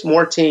wish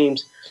more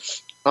teams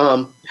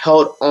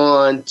held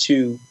on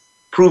to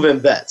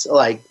proven vets.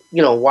 Like,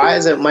 why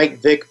isn't Mike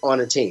Vick on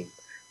a team?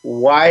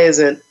 Why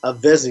isn't a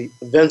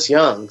Vince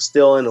Young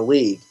still in the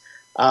league?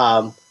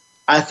 I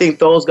think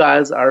those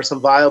guys are some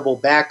viable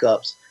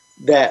backups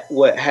that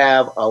would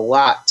have a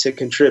lot to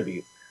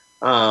contribute.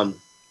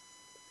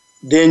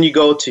 Then you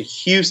go to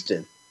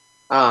Houston.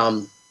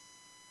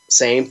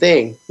 Same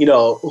thing.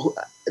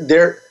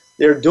 They're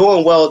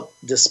doing well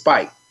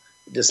despite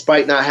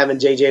not having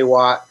J.J.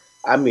 Watt.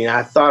 I mean,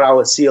 I thought I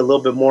would see a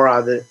little bit more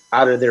out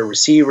of their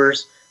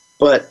receivers,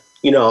 but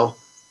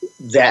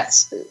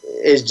that's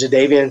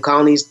Jadeveon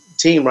Clowney's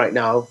team right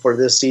now for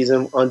this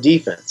season on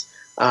defense,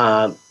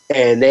 and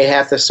they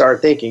have to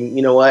start thinking.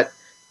 You know what?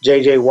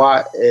 J.J.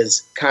 Watt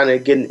is kind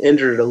of getting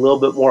injured a little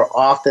bit more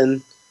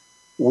often.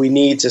 We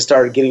need to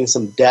start getting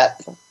some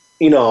depth,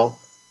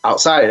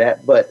 outside of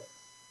that. But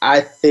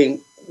I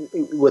think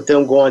with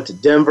them going to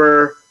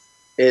Denver,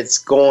 it's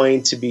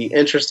going to be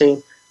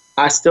interesting.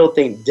 I still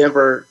think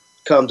Denver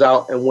comes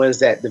out and wins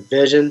that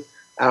division.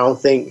 I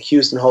don't think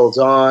Houston holds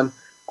on.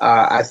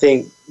 I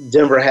think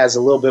Denver has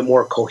a little bit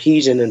more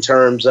cohesion in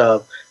terms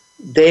of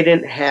they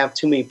didn't have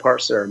too many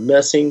parts that are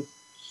missing,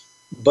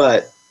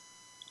 but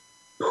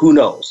who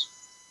knows?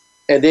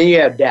 And then you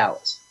have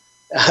Dallas.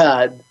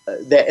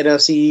 The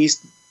NFC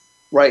East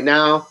right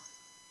now,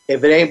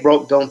 if it ain't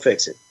broke, don't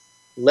fix it.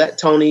 Let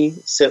Tony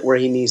sit where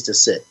he needs to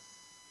sit,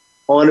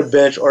 on a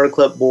bench or a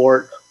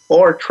clipboard,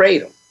 or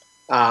trade him.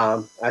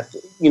 I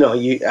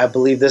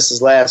believe this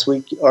is last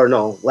week, or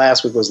no,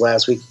 last week was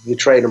last week. You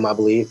trade him, I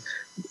believe,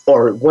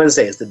 or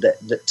Wednesday is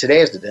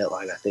today is the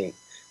deadline, I think.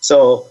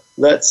 So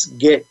let's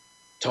get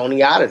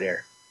Tony out of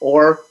there,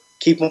 or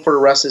keep him for the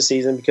rest of the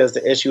season, because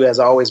the issue has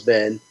always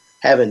been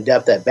having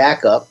depth at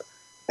backup.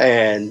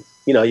 And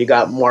you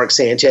got Mark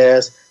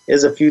Sanchez.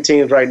 There's a few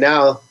teams right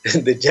now.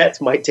 The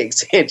Jets might take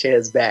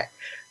Sanchez back,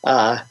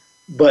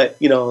 but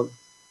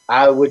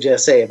I would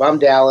just say if I'm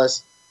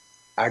Dallas,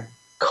 I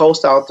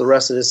coast out the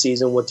rest of the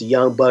season with the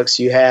young bucks.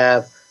 You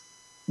have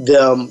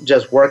them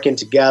just working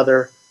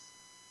together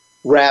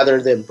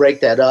rather than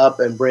break that up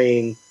and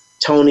bring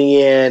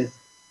Tony in.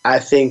 I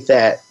think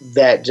that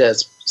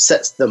just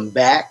sets them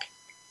back.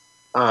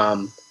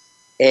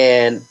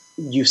 And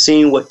you've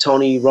seen what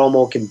Tony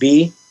Romo can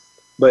be,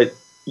 but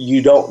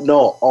you don't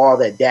know all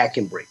that Dak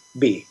can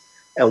be.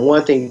 And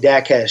one thing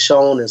Dak has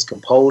shown is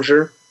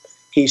composure.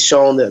 He's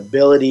shown the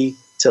ability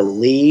to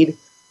lead.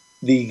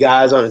 The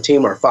guys on the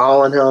team are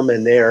following him,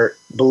 and they're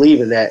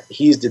believing that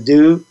he's the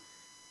dude.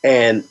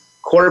 And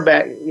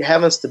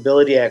having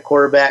stability at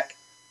quarterback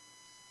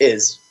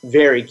is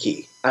very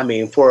key. I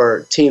mean,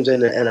 for teams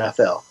in the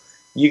NFL,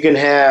 you can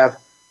have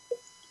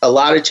a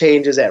lot of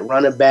changes at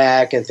running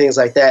back and things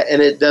like that, and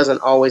it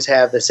doesn't always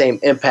have the same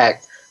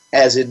impact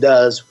as it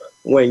does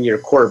when your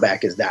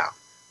quarterback is down.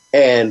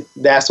 And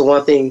that's the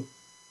one thing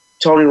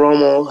Tony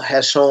Romo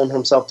has shown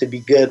himself to be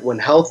good when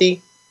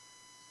healthy,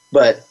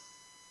 but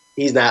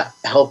he's not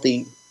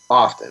healthy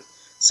often.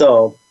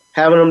 So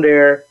having him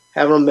there,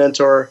 having him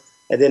mentor,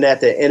 and then at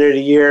the end of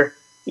the year,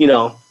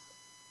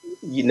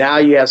 now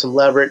you have some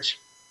leverage.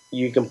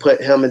 You can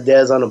put him and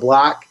Dez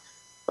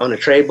on the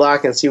trade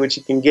block, and see what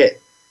you can get.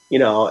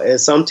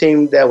 It's some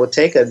team that would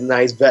take a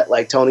nice vet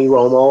like Tony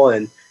Romo,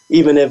 and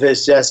even if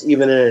it's just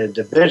even in a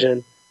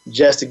division,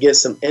 just to get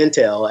some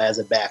intel as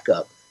a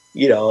backup.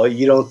 You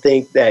don't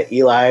think that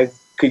Eli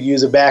could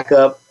use a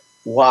backup?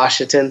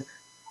 Washington,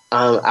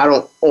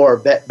 or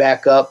a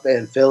backup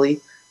in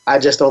Philly. I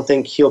just don't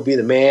think he'll be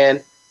the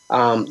man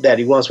that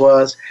he once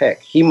was.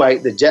 Heck,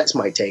 the Jets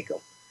might take him.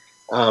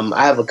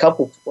 I have a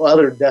couple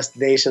other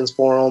destinations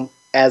for him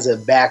as a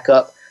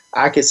backup.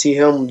 I could see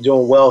him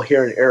doing well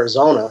here in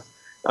Arizona,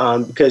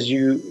 because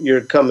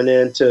you're coming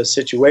into a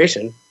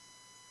situation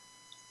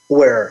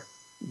where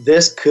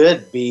this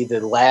could be the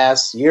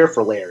last year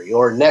for Larry,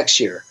 or next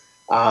year.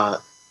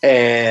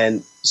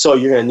 And so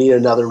you're going to need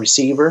another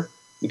receiver,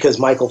 because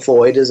Michael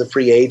Floyd is a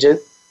free agent,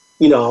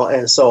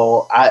 and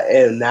so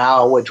and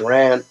now with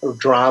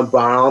Deron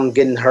Brown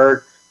getting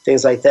hurt,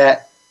 things like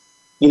that,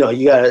 you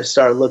got to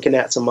start looking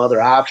at some other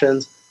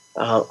options.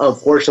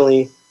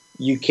 Unfortunately,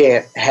 you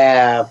can't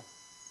have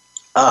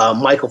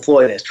Michael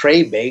Floyd as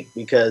trade bait,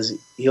 because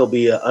he'll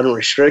be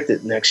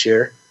unrestricted next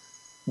year.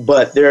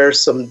 But there are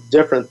some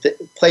different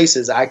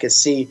places I could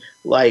see,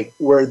 like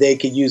where they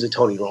could use a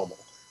Tony Romo,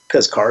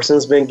 because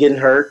Carson's been getting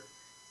hurt,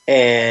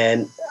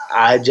 and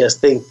I just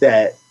think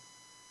that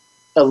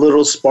a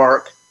little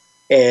spark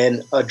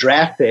and a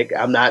draft pick.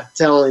 I'm not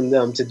telling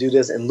them to do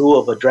this in lieu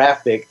of a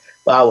draft pick,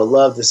 but I would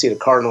love to see the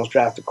Cardinals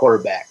draft a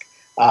quarterback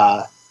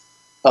of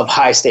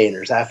high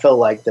standards. I feel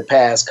like the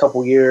past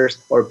couple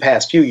years, or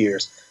past few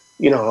years,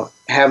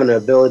 having the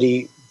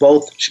ability,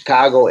 both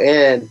Chicago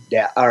and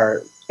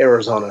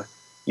Arizona,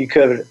 you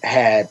could have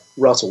had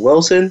Russell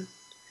Wilson,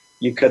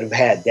 you could have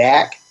had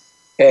Dak,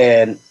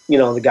 And,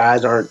 the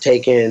guys aren't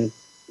taking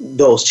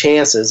those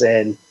chances,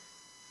 and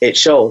it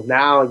shows.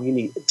 Now you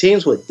need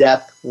teams with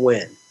depth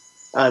win.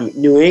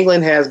 New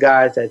England has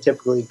guys that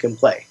typically can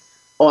play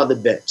on the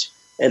bench,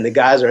 and the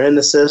guys are in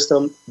the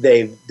system.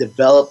 They've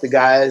developed the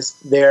guys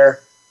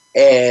there,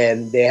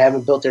 and they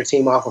haven't built their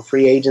team off of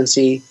free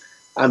agency.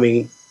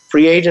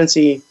 Free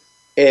agency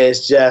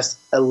is just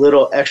a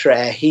little extra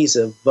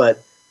adhesive,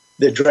 but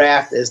the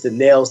draft is the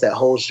nails that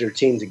holds your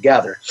team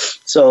together.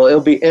 So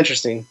it'll be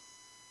interesting.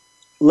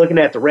 Looking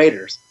at the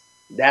Raiders,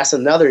 that's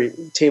another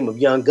team of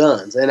young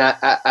guns. And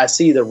I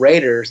see the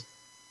Raiders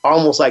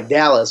almost like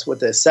Dallas, with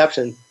the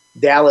exception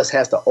Dallas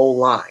has the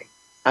O-line.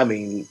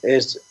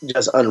 It's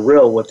just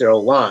unreal with their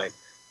O-line.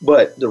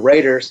 But the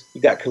Raiders,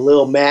 you got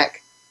Khalil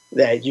Mack,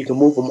 that you can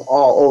move him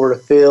all over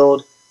the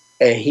field,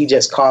 and he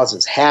just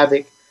causes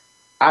havoc.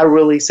 I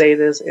really say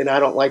this, and I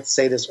don't like to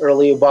say this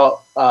early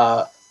about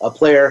a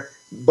player,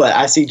 but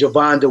I see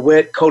Javon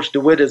DeWitt. Coach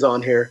DeWitt is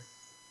on here.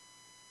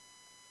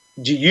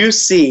 Do you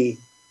see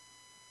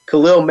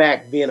Khalil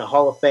Mack being a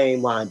Hall of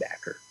Fame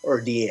linebacker or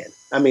DN?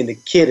 The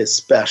kid is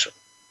special.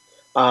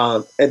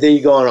 And then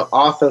you go on the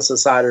offensive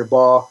side of the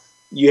ball,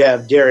 you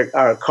have Derek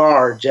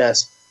Carr.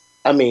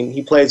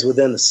 He plays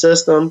within the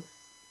system,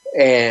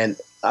 and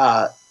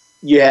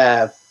you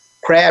have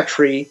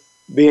Crabtree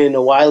being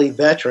a wily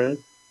veteran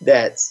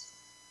that's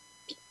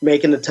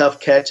making the tough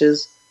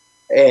catches,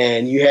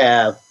 and you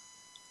have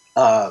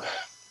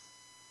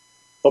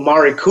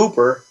Amari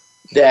Cooper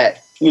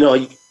that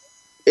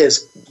is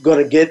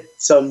going to get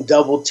some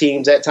double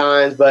teams at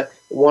times, but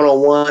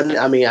one-on-one,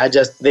 I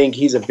just think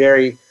he's a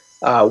very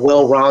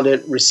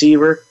well-rounded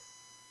receiver.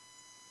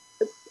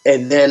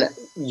 And then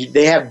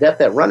they have depth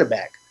at running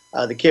back.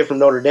 The kid from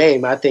Notre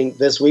Dame, I think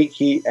this week,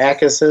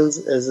 Atkinson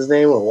is his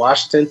name, or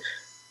Washington,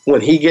 when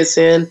he gets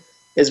in,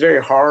 it's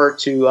very hard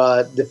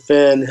to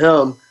defend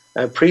him.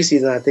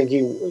 Preseason, I think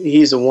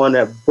he's the one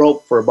that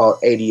broke for about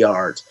 80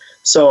 yards.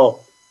 So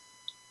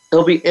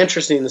it'll be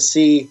interesting to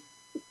see.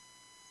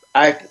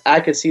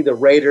 I could see the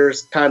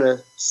Raiders kind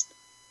of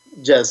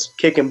just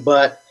kicking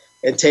butt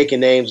and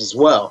taking names as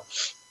well.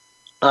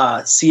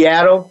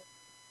 Seattle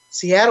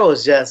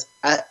is just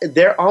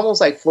they're almost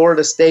like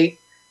Florida State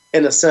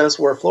in a sense,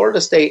 where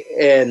Florida State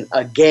in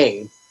a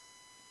game,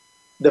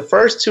 the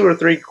first 2 or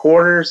 3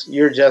 quarters,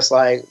 you're just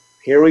like,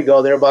 here we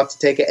go, they're about to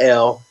take an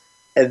L,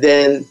 and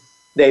then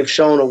they've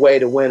shown a way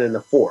to win in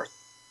the fourth.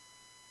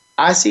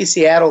 I see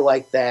Seattle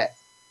like that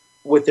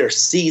with their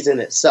season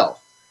itself.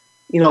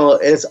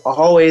 It's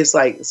always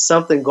like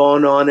something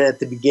going on at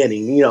the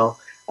beginning,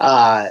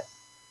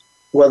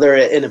 whether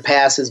in the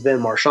past has been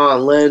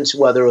Marshawn Lynch,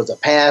 whether it was a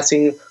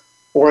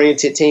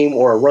passing-oriented team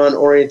or a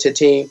run-oriented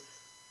team.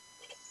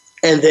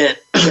 And then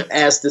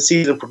as the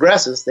season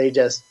progresses, they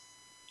just,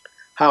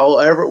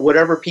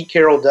 whatever Pete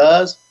Carroll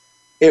does,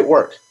 it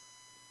works.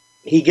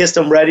 He gets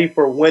them ready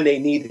for when they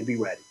need to be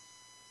ready.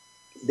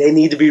 They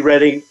need to be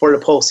ready for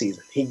the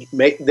postseason.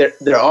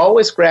 They're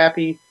always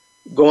scrappy,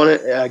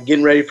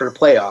 getting ready for the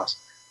playoffs.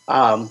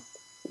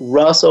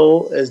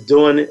 Russell is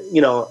doing,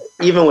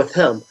 even with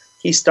him,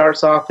 he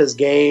starts off his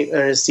game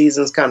or his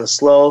season's kind of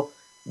slow.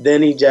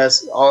 Then he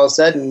just, all of a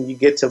sudden, you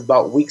get to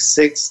about week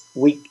 6,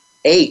 week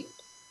 8,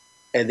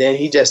 and then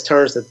he just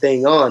turns the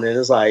thing on. And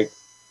it's like,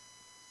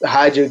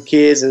 hide your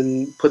kids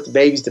and put the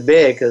babies to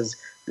bed, because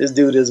this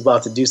dude is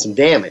about to do some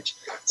damage.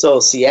 So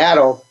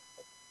Seattle,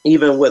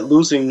 even with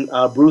losing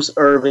Bruce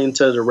Irvin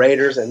to the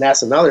Raiders, and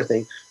that's another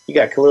thing, you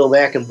got Khalil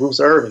Mack and Bruce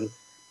Irvin.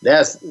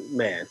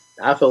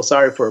 I feel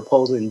sorry for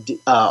opposing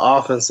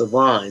offensive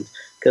lines,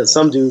 because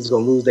some dudes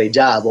going to lose their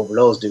job over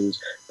those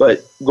dudes.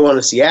 But going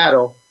to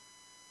Seattle,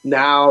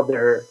 now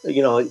they're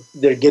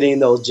getting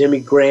those Jimmy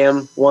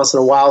Graham once in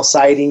a while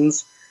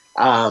sightings.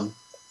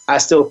 I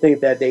still think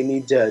that they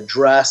need to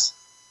address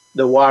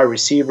the wide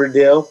receiver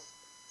deal.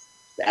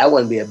 That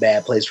wouldn't be a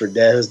bad place for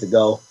Dez to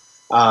go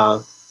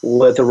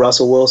with the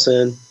Russell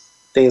Wilson,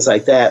 things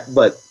like that.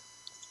 But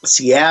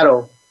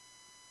Seattle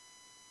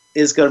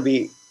is going to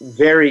be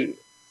very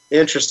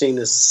interesting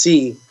to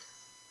see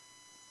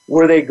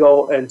where they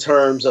go in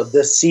terms of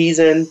this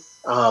season.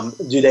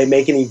 Do they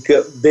make any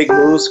big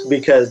moves?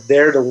 Because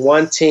they're the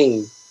one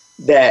team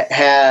that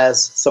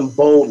has some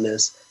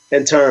boldness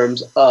in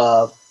terms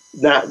of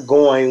not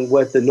going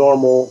with the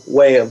normal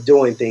way of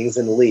doing things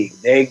in the league.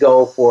 They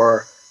go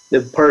for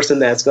the person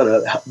that's going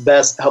to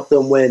best help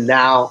them win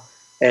now,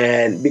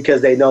 and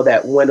because they know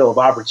that window of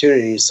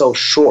opportunity is so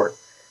short.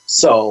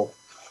 So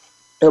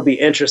it'll be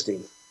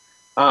interesting.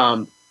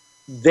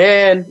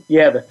 Then you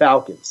have the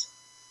Falcons.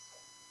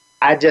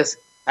 I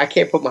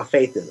can't put my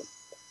faith in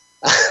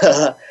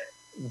them.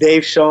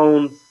 They've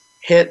shown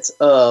hints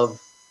of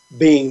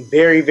being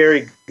very,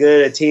 very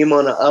good, a team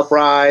on the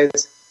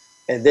uprise,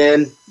 and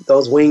then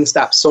those wings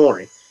stop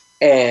soaring.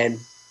 And,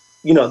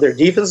 their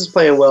defense is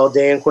playing well.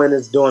 Dan Quinn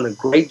is doing a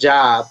great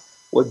job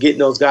with getting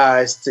those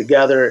guys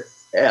together.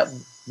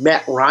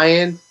 Matt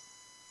Ryan,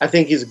 I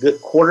think he's a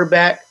good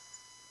quarterback,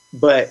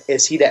 but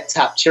is he that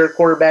top-tier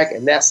quarterback?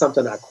 And that's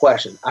something I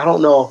question. I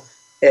don't know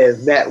if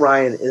Matt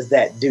Ryan is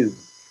that dude.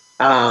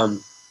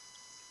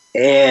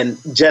 and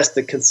just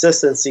the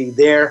consistency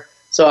there.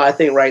 So I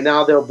think right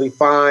now they'll be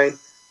fine.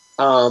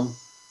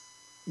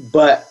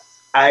 But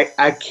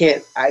I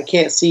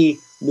can't see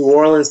New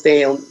Orleans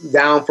staying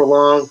down for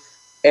long,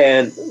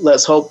 and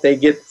let's hope they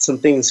get some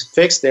things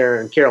fixed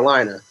there in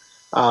Carolina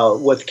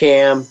with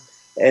Cam.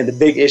 And the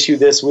big issue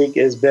this week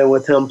has been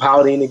with him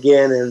pouting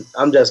again. And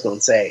I'm just going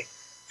to say,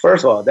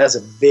 first of all, that's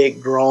a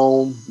big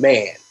grown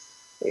man.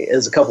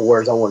 There's a couple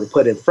words I want to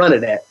put in front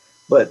of that.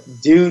 But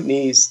dude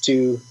needs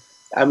to,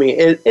 and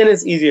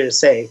it's easier to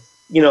say,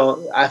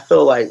 I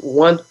feel like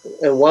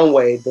in one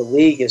way, the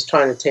league is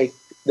trying to take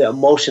the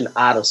emotion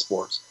out of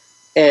sports.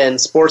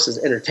 And sports is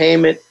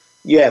entertainment.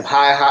 You have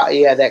high,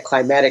 you have that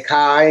climatic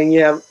high, and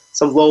you have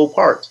some low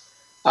parts.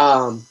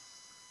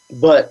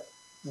 But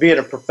being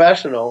a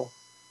professional,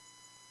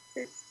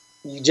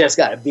 you just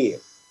got to be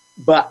it.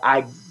 But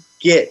I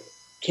get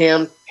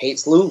Cam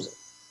hates losing.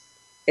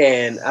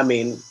 And,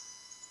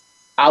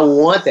 I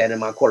want that in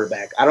my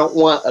quarterback. I don't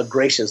want a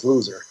gracious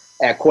loser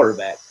at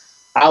quarterback.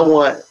 I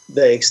want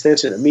the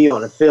extension of me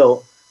on the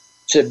field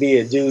to be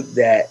a dude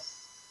that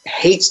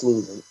hates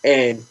losing.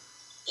 And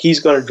he's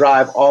going to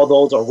drive all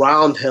those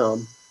around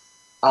him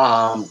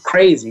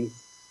crazy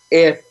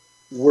if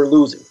we're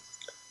losing.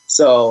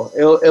 So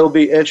it'll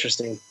be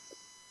interesting.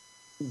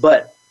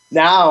 But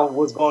now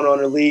what's going on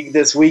in the league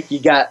this week, you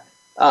got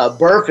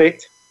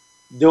Perfect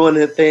doing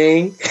the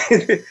thing.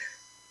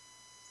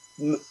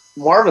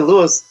 Marvin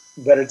Lewis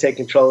better take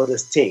control of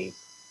this team.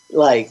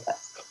 Like,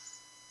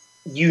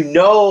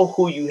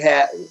 who you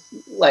have.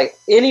 Like,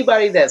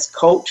 anybody that's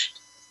coached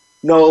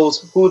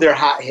knows who their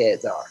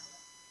hotheads are.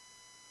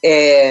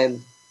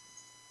 And,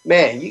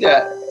 man, you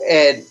got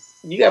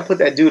to put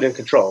that dude in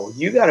control.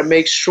 You got to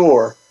make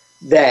sure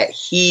that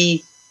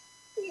he,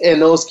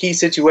 in those key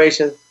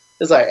situations,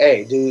 is like,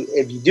 hey, dude,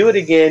 if you do it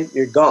again,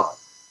 you're gone.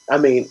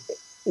 In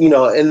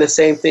the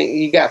same thing,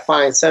 you got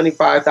fined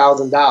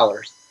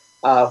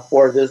 $75,000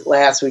 for this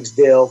last week's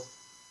deal.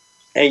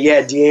 And you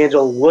had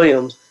D'Angelo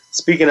Williams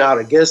speaking out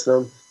against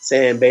him,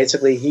 saying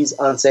basically he's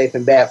unsafe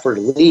and bad for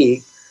the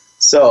league.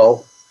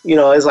 So,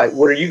 it's like,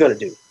 what are you going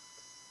to do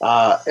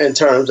in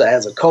terms of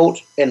as a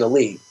coach in the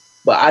league?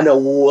 But I know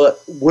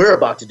what we're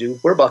about to do.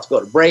 We're about to go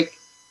to break,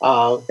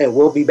 and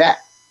we'll be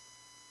back.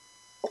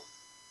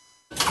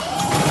 The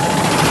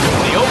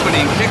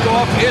opening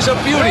kickoff is a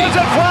beauty. It's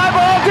a fly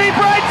ball deep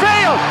right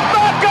field.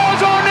 Back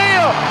goes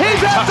O'Neal. He's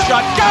at the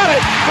shot. Got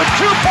it with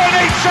 2.8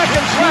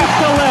 seconds left.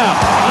 to left.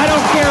 I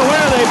don't care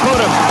where they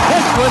put him.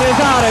 This one is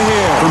out of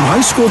here. From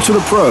high school to the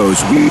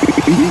pros, we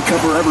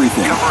cover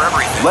everything.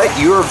 Let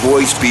your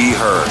voice be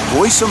heard.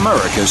 Voice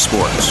America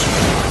Sports.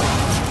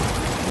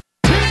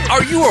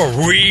 Are you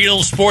a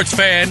real sports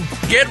fan?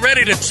 Get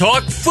ready to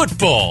talk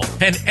football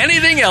and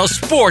anything else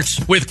sports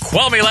with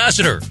Kwame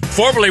Lassiter,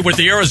 formerly with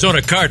the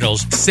Arizona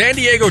Cardinals, San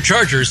Diego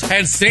Chargers,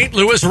 and St.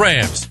 Louis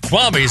Rams.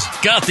 Kwame's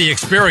got the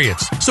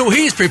experience, so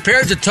he's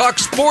prepared to talk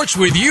sports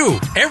with you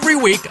every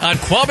week on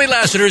Kwame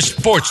Lassiter's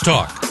Sports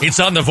Talk. It's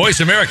on the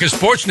Voice America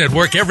Sports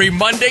Network every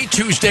Monday,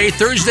 Tuesday,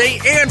 Thursday,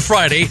 and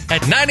Friday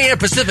at 9 a.m.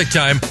 Pacific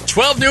Time,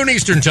 12 noon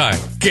Eastern Time.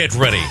 Get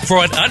ready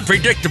for an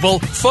unpredictable,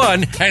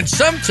 fun, and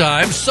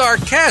sometimes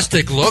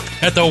sarcastic look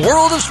at the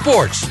world of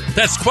sports.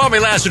 That's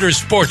Kwame Lassiter's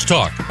Sports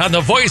Talk on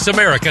the Voice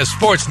America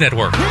Sports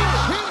Network.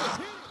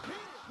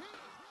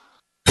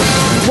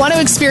 Want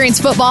to experience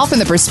football from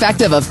the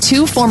perspective of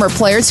two former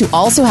players who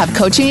also have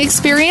coaching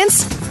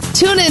experience?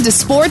 Tune in to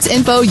Sports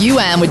Info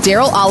UM with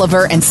Daryl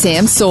Oliver and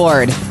Sam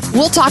Sword.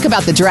 We'll talk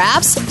about the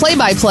drafts,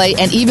 play-by-play,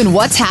 and even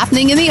what's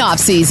happening in the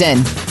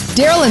offseason.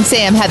 Daryl and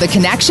Sam have the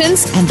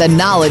connections and the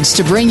knowledge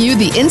to bring you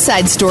the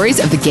inside stories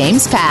of the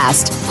game's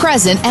past,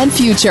 present, and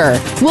future.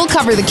 We'll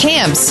cover the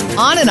camps,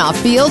 on and off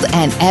field,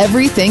 and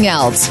everything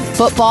else,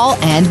 football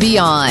and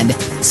beyond.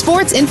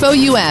 Sports Info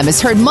UM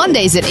is heard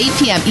Mondays at 8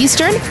 p.m.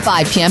 Eastern,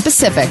 5 p.m.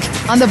 Pacific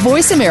on the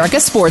Voice America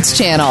Sports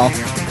Channel.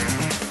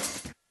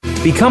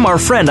 Become our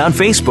friend on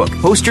Facebook.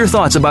 Post your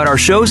thoughts about our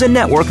shows and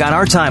network on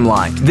our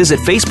timeline. Visit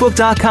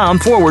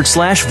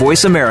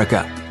Facebook.com/Voice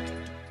America.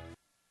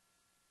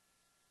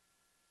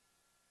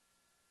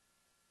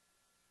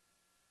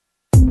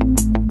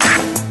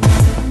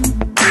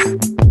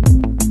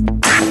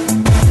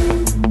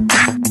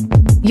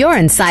 You're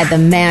inside the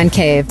Man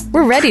Cave.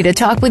 We're ready to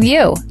talk with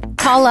you.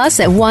 Call us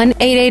at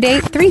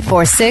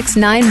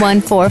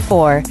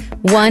 1-888-346-9144,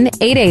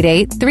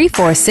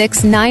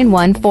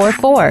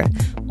 1-888-346-9144,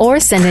 or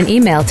send an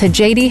email to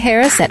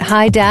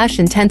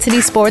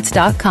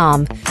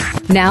jdharris@high-intensitysports.com.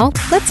 Now,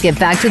 let's get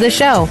back to the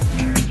show.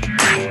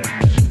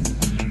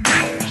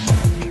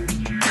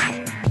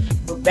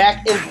 We're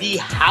back in the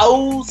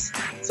house.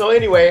 So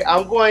anyway,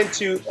 I'm going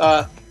to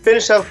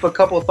finish up a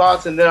couple of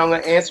thoughts, and then I'm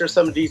going to answer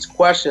some of these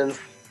questions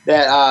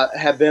that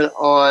have been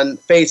on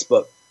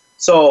Facebook.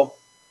 So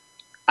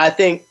I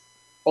think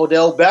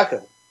Odell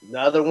Beckham,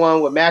 another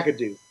one with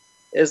McAdoo,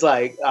 is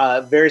like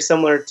very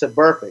similar to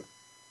Burfict.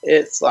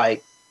 It's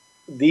like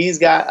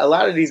a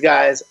lot of these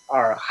guys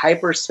are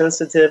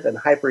hypersensitive and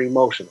hyper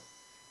emotional,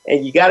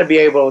 and you got to be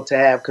able to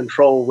have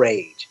control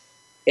rage.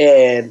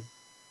 And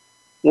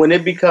when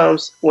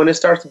it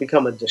starts to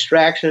become a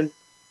distraction,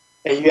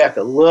 and you have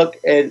to look.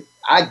 And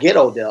I get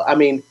Odell. I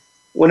mean,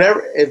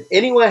 if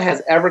anyone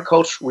has ever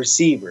coached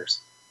receivers,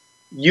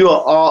 you'll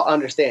all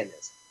understand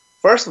this.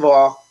 First of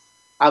all,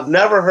 I've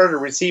never heard a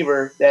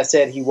receiver that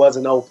said he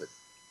wasn't open.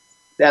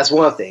 That's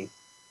one thing.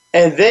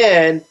 And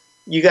then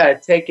you got to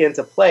take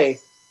into play,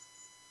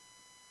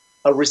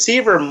 a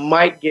receiver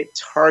might get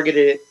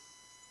targeted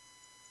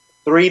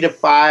 3 to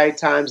 5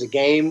 times a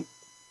game,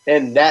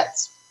 and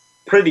that's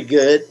pretty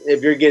good.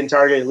 If you're getting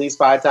targeted at least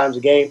 5 times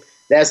a game,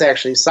 that's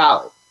actually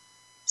solid.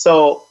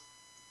 So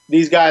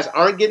these guys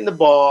aren't getting the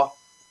ball,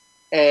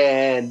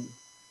 and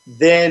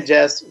then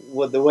just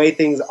with the way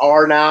things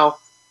are now,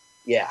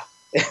 yeah,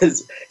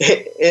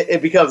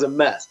 it becomes a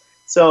mess.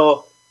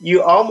 So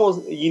you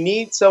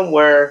need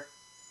somewhere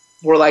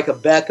where like a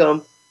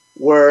Beckham,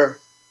 where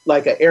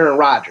like a Aaron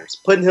Rodgers,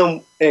 putting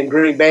him in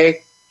Green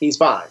Bay, he's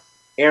fine.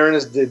 Aaron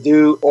is the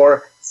dude,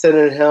 or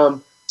sending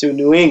him to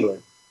New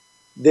England.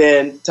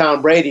 Then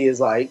Tom Brady is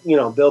like,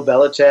 Bill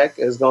Belichick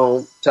is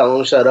going to tell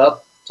him to shut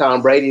up.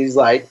 Tom Brady's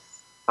like,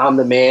 I'm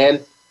the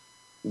man.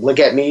 Look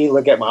at me,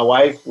 look at my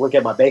wife, look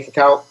at my bank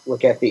account,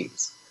 look at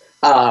these.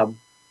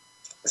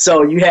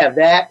 So you have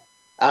that.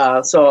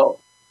 So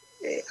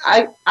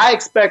I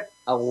expect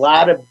a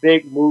lot of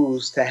big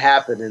moves to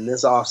happen in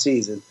this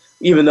offseason,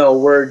 even though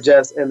we're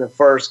just in the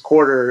first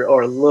quarter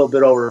or a little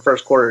bit over the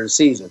first quarter of the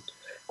season,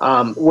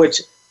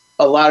 which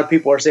a lot of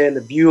people are saying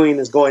the viewing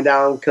is going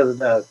down because of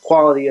the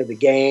quality of the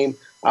game.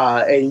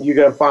 And you're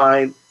going to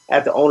find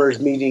at the owners'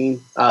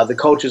 meeting, the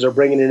coaches are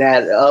bringing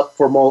that up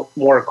for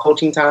more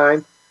coaching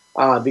time.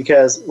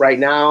 Because right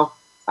now,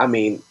 I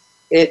mean,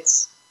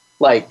 it's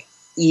like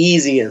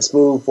easy and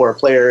smooth for a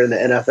player in the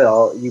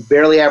NFL. You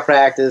barely have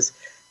practice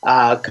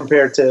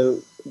compared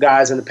to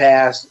guys in the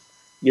past.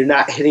 You're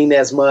not hitting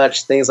as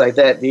much, things like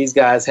that. These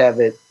guys have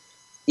it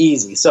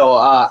easy. So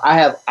I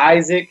have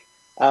Isaac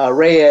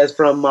Reyes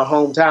from my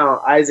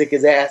hometown. Isaac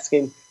is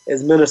asking,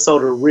 is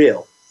Minnesota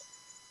real?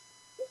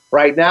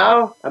 Right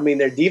now, I mean,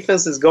 their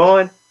defense is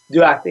going.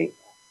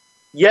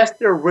 Yes,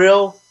 they're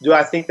real. Do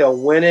I think they'll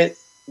win it?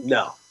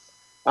 No.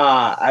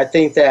 I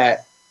think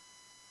that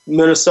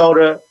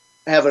Minnesota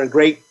having a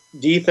great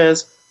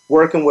defense,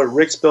 working with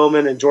Rick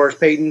Spielman and George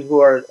Payton, who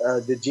are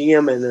the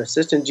GM and the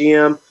assistant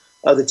GM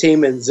of the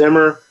team, and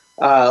Zimmer,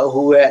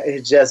 who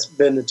has just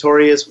been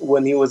notorious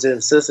when he was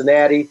in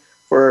Cincinnati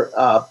for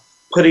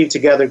putting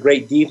together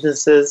great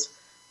defenses.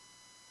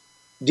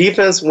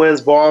 Defense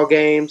wins ball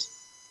games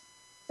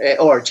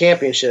or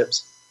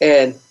championships,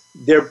 and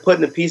they're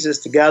putting the pieces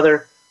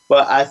together.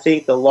 But I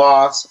think the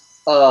loss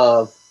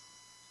of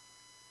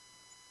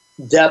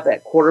depth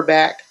at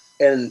quarterback,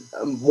 and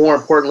more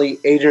importantly,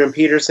 Adrian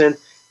Peterson,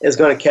 is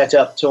going to catch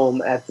up to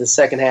him at the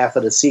second half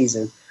of the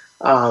season.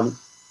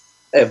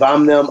 If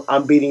I'm them,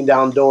 I'm beating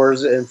down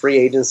doors in free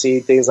agency,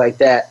 things like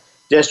that,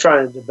 just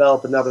trying to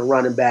develop another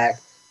running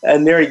back.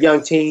 And they're a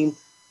young team.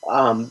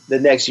 The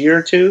next year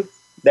or two,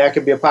 that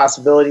could be a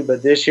possibility,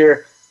 but this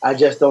year, I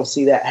just don't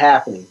see that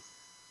happening.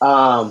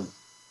 Terrell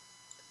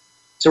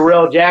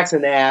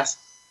Jackson asked,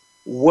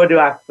 what do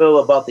I feel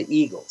about the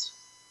Eagles?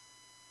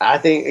 I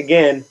think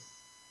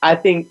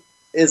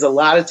there's a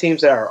lot of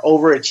teams that are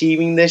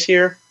overachieving this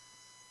year.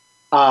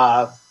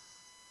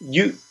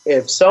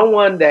 If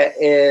someone that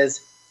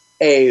is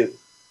a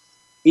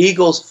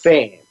Eagles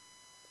fan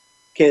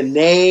can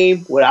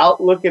name,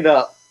 without looking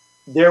up,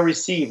 their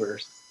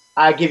receivers,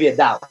 I give you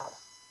 $1.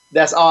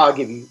 That's all I'll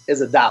give you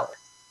is $1.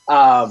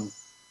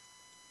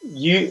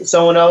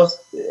 Someone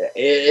else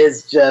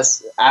is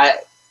just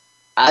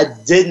I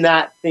did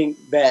not think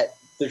that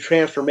the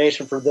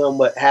transformation for them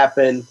would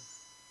happen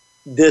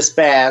this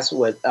fast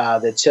with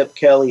the Chip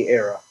Kelly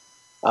era.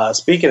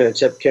 Speaking of the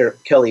Chip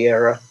Kelly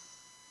era,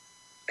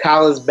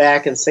 Colin's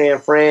back in San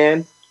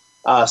Fran,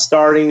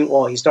 starting.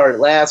 Well, he started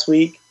last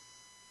week.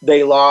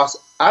 They lost.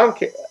 I don't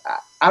care.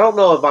 I don't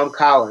know if I'm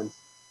Colin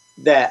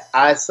that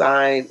I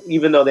signed,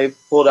 even though they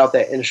pulled out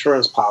that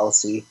insurance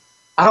policy.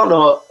 I don't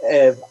know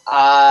if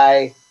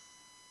I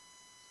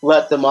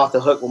let them off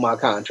the hook with my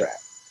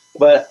contract.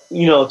 But,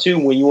 too,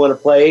 when you want to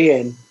play,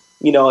 and,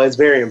 it's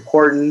very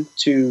important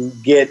to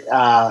get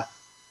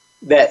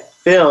that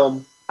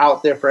film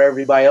out there for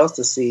everybody else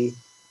to see,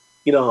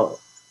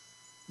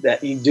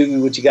 that you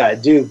do what you got to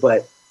do.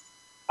 But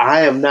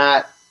I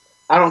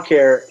don't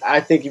care.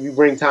 I think if you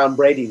bring Tom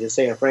Brady to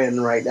San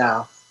Fran right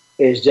now,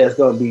 it's just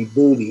going to be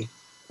booty.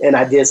 And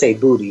I did say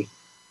booty.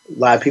 A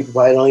lot of people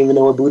probably don't even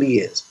know what booty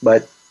is.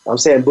 But I'm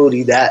saying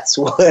booty, that's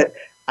what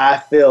I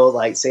feel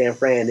like San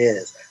Fran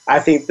is. I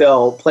think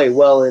they'll play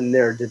well in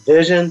their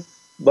division,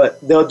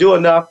 but they'll do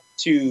enough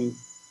to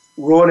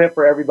ruin it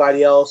for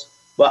everybody else.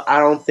 But I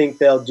don't think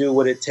they'll do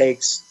what it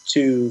takes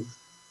to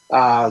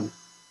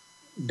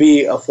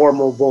be a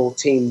formidable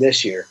team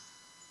this year.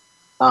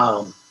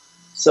 But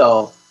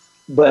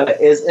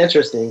it's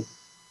interesting.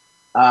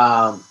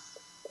 I'm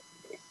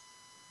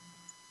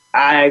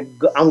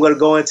going to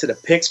go into the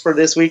picks for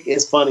this week.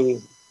 It's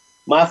funny.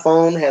 My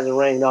phone hasn't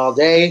rang all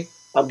day.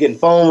 I'm getting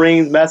phone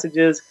rings,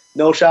 messages.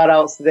 No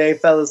shout-outs today,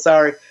 fellas.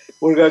 Sorry.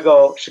 we're going to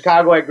go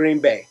Chicago at Green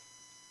Bay.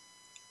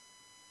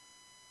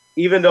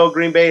 Even though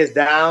Green Bay is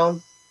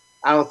down,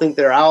 I don't think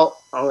they're out.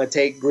 I'm going to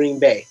take Green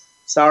Bay.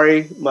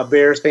 Sorry, my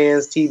Bears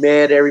fans,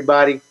 T-Med,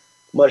 everybody.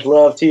 Much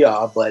love to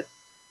y'all, but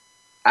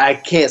I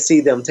can't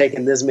see them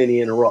taking this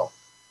many in a row.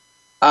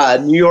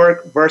 New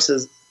York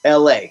versus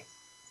L.A.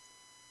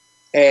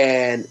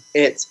 And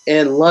it's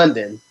in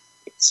London.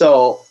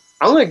 So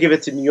I'm going to give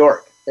it to New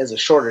York as a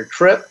shorter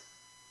trip.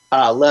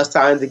 Less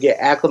time to get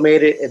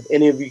acclimated. If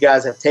any of you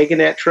guys have taken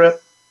that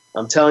trip,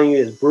 I'm telling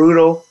you, it's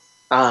brutal,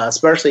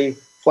 especially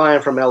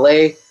flying from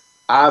L.A.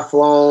 I've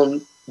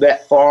flown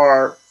that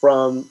far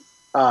from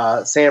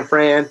San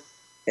Fran,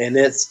 and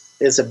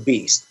it's a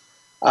beast.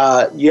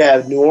 You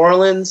have New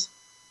Orleans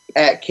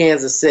at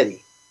Kansas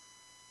City.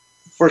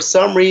 For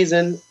some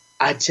reason,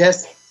 I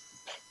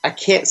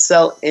can't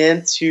sell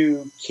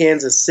into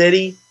Kansas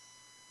City.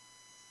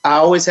 I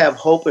always have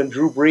hope in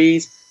Drew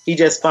Brees. He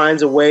just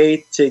finds a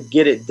way to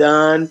get it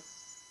done.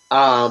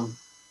 That's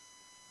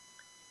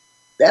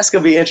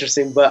going to be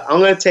interesting, but I'm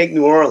going to take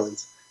New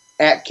Orleans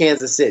at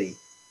Kansas City.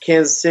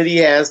 Kansas City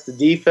has the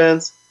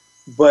defense,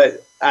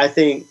 but I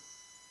think,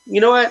 you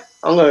know what?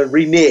 I'm going to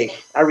renege.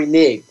 I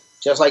renege,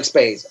 just like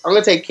Spades. I'm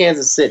going to take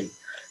Kansas City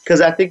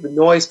because I think the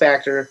noise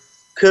factor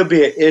could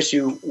be an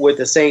issue with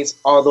the Saints,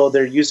 although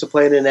they're used to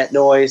playing in that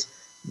noise.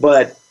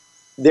 But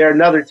they're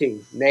another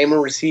team. Name a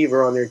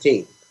receiver on their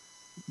team.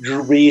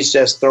 Drew Brees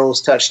just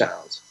throws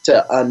touchdowns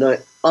to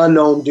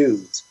unknown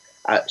dudes.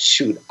 I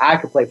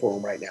could play for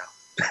him right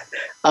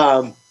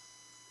now.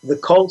 The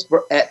Colts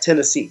were at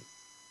Tennessee.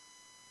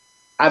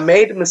 I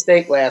made the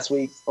mistake last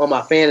week on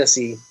my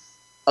fantasy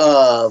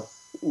of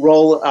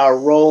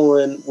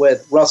rolling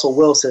with Russell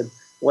Wilson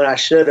when I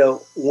should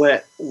have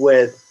went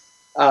with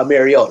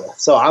Mariota.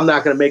 So I'm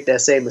not going to make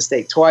that same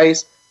mistake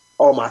twice,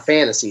 on my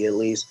fantasy at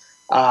least.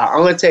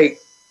 I'm going to take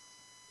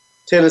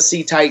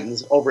Tennessee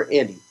Titans over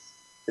Indy.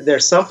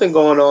 There's something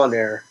going on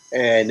there,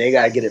 and they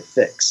got to get it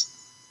fixed.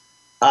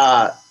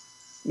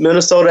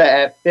 Minnesota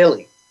at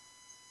Philly.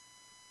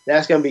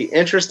 That's going to be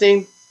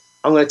interesting.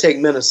 I'm going to take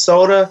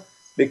Minnesota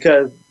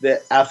because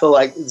I feel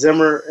like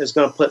Zimmer is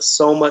going to put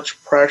so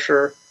much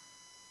pressure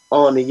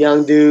on the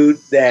young dude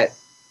that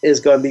is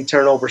going to be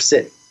turnover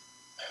city.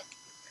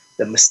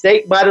 The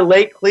mistake by the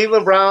late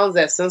Cleveland Browns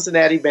at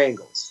Cincinnati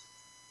Bengals.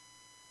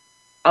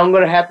 I'm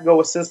going to have to go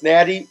with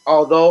Cincinnati,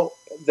 although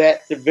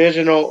that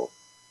divisional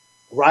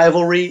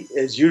rivalry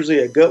is usually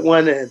a good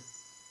one, and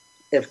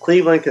if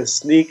Cleveland can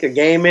sneak a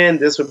game in,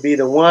 this would be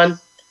the one.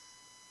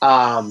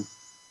 I'm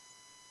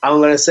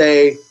going to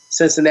say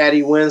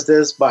Cincinnati wins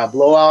this by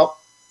blowout.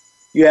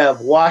 You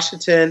have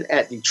Washington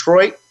at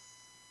Detroit.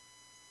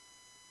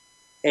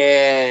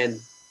 And,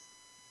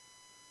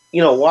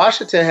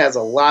 Washington has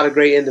a lot of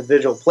great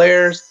individual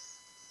players.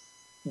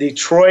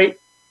 Detroit,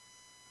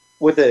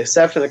 with the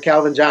exception of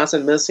Calvin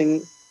Johnson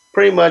missing,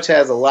 pretty much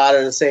has a lot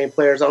of the same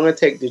players. I'm going to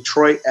take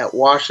Detroit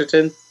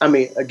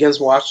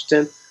against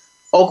Washington.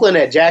 Oakland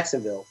at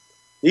Jacksonville.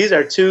 These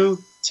are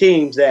two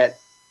teams that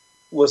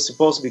was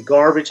supposed to be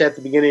garbage at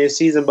the beginning of the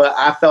season, but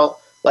I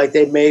felt like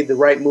they made the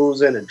right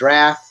moves in the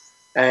draft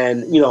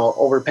and,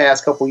 over the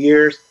past couple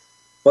years.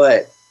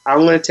 But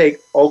I'm going to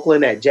take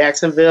Oakland at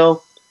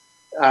Jacksonville.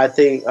 I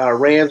think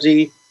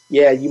Ramsey,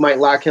 you might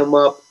lock him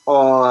up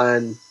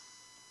on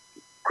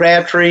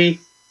Crabtree.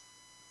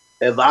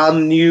 If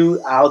I'm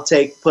you, I'll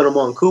put him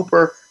on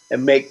Cooper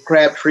and make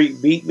Crabtree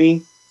beat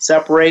me,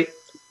 separate.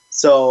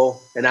 So,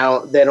 they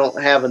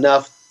don't have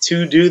enough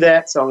to do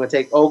that, so I'm going to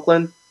take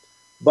Oakland.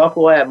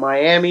 Buffalo at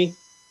Miami.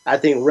 I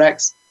think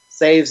Rex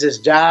saves his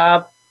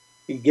job.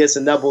 He gets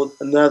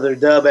another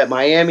dub at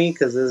Miami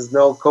because there's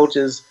no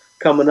coaches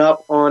coming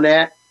up on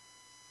that.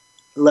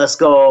 Let's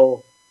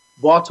go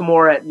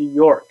Baltimore at New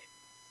York.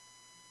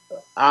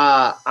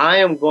 I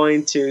am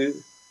going to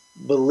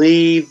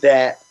believe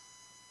that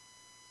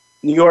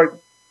New York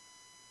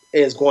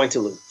is going to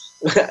lose.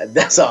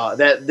 That's all.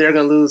 That they're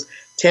going to lose.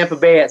 Tampa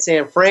Bay at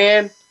San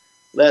Fran.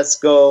 Let's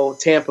go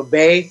Tampa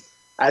Bay.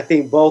 I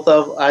think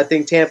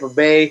Tampa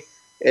Bay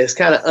is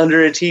kind of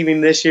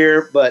underachieving this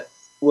year, but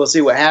we'll see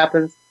what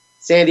happens.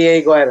 San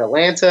Diego at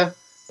Atlanta.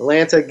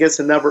 Atlanta gets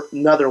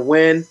another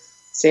win.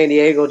 San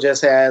Diego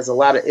just has a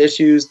lot of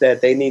issues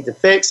that they need to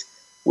fix.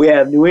 We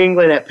have New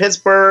England at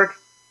Pittsburgh.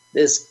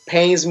 This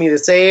pains me to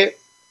say it,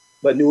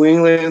 but New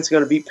England's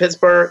going to beat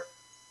Pittsburgh.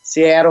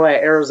 Seattle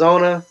at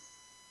Arizona.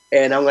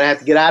 And I'm going to have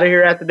to get out of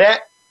here after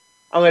that.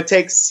 I'm going to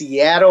take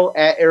Seattle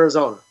at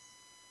Arizona.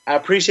 I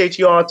appreciate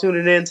you all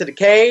tuning in to The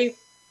Cave.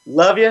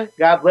 Love you.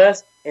 God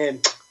bless.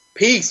 And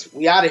peace.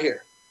 We out of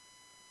here.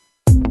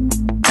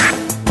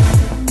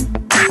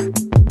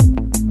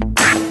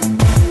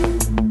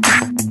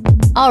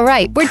 All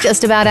right, we're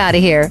just about out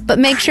of here, but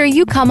make sure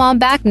you come on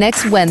back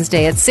next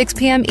Wednesday at 6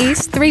 p.m.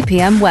 East, 3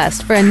 p.m.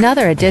 West for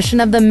another edition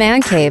of the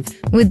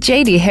Mancave with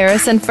J.D.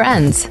 Harris and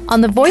Friends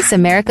on the Voice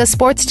America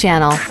Sports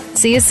Channel.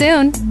 See you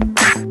soon.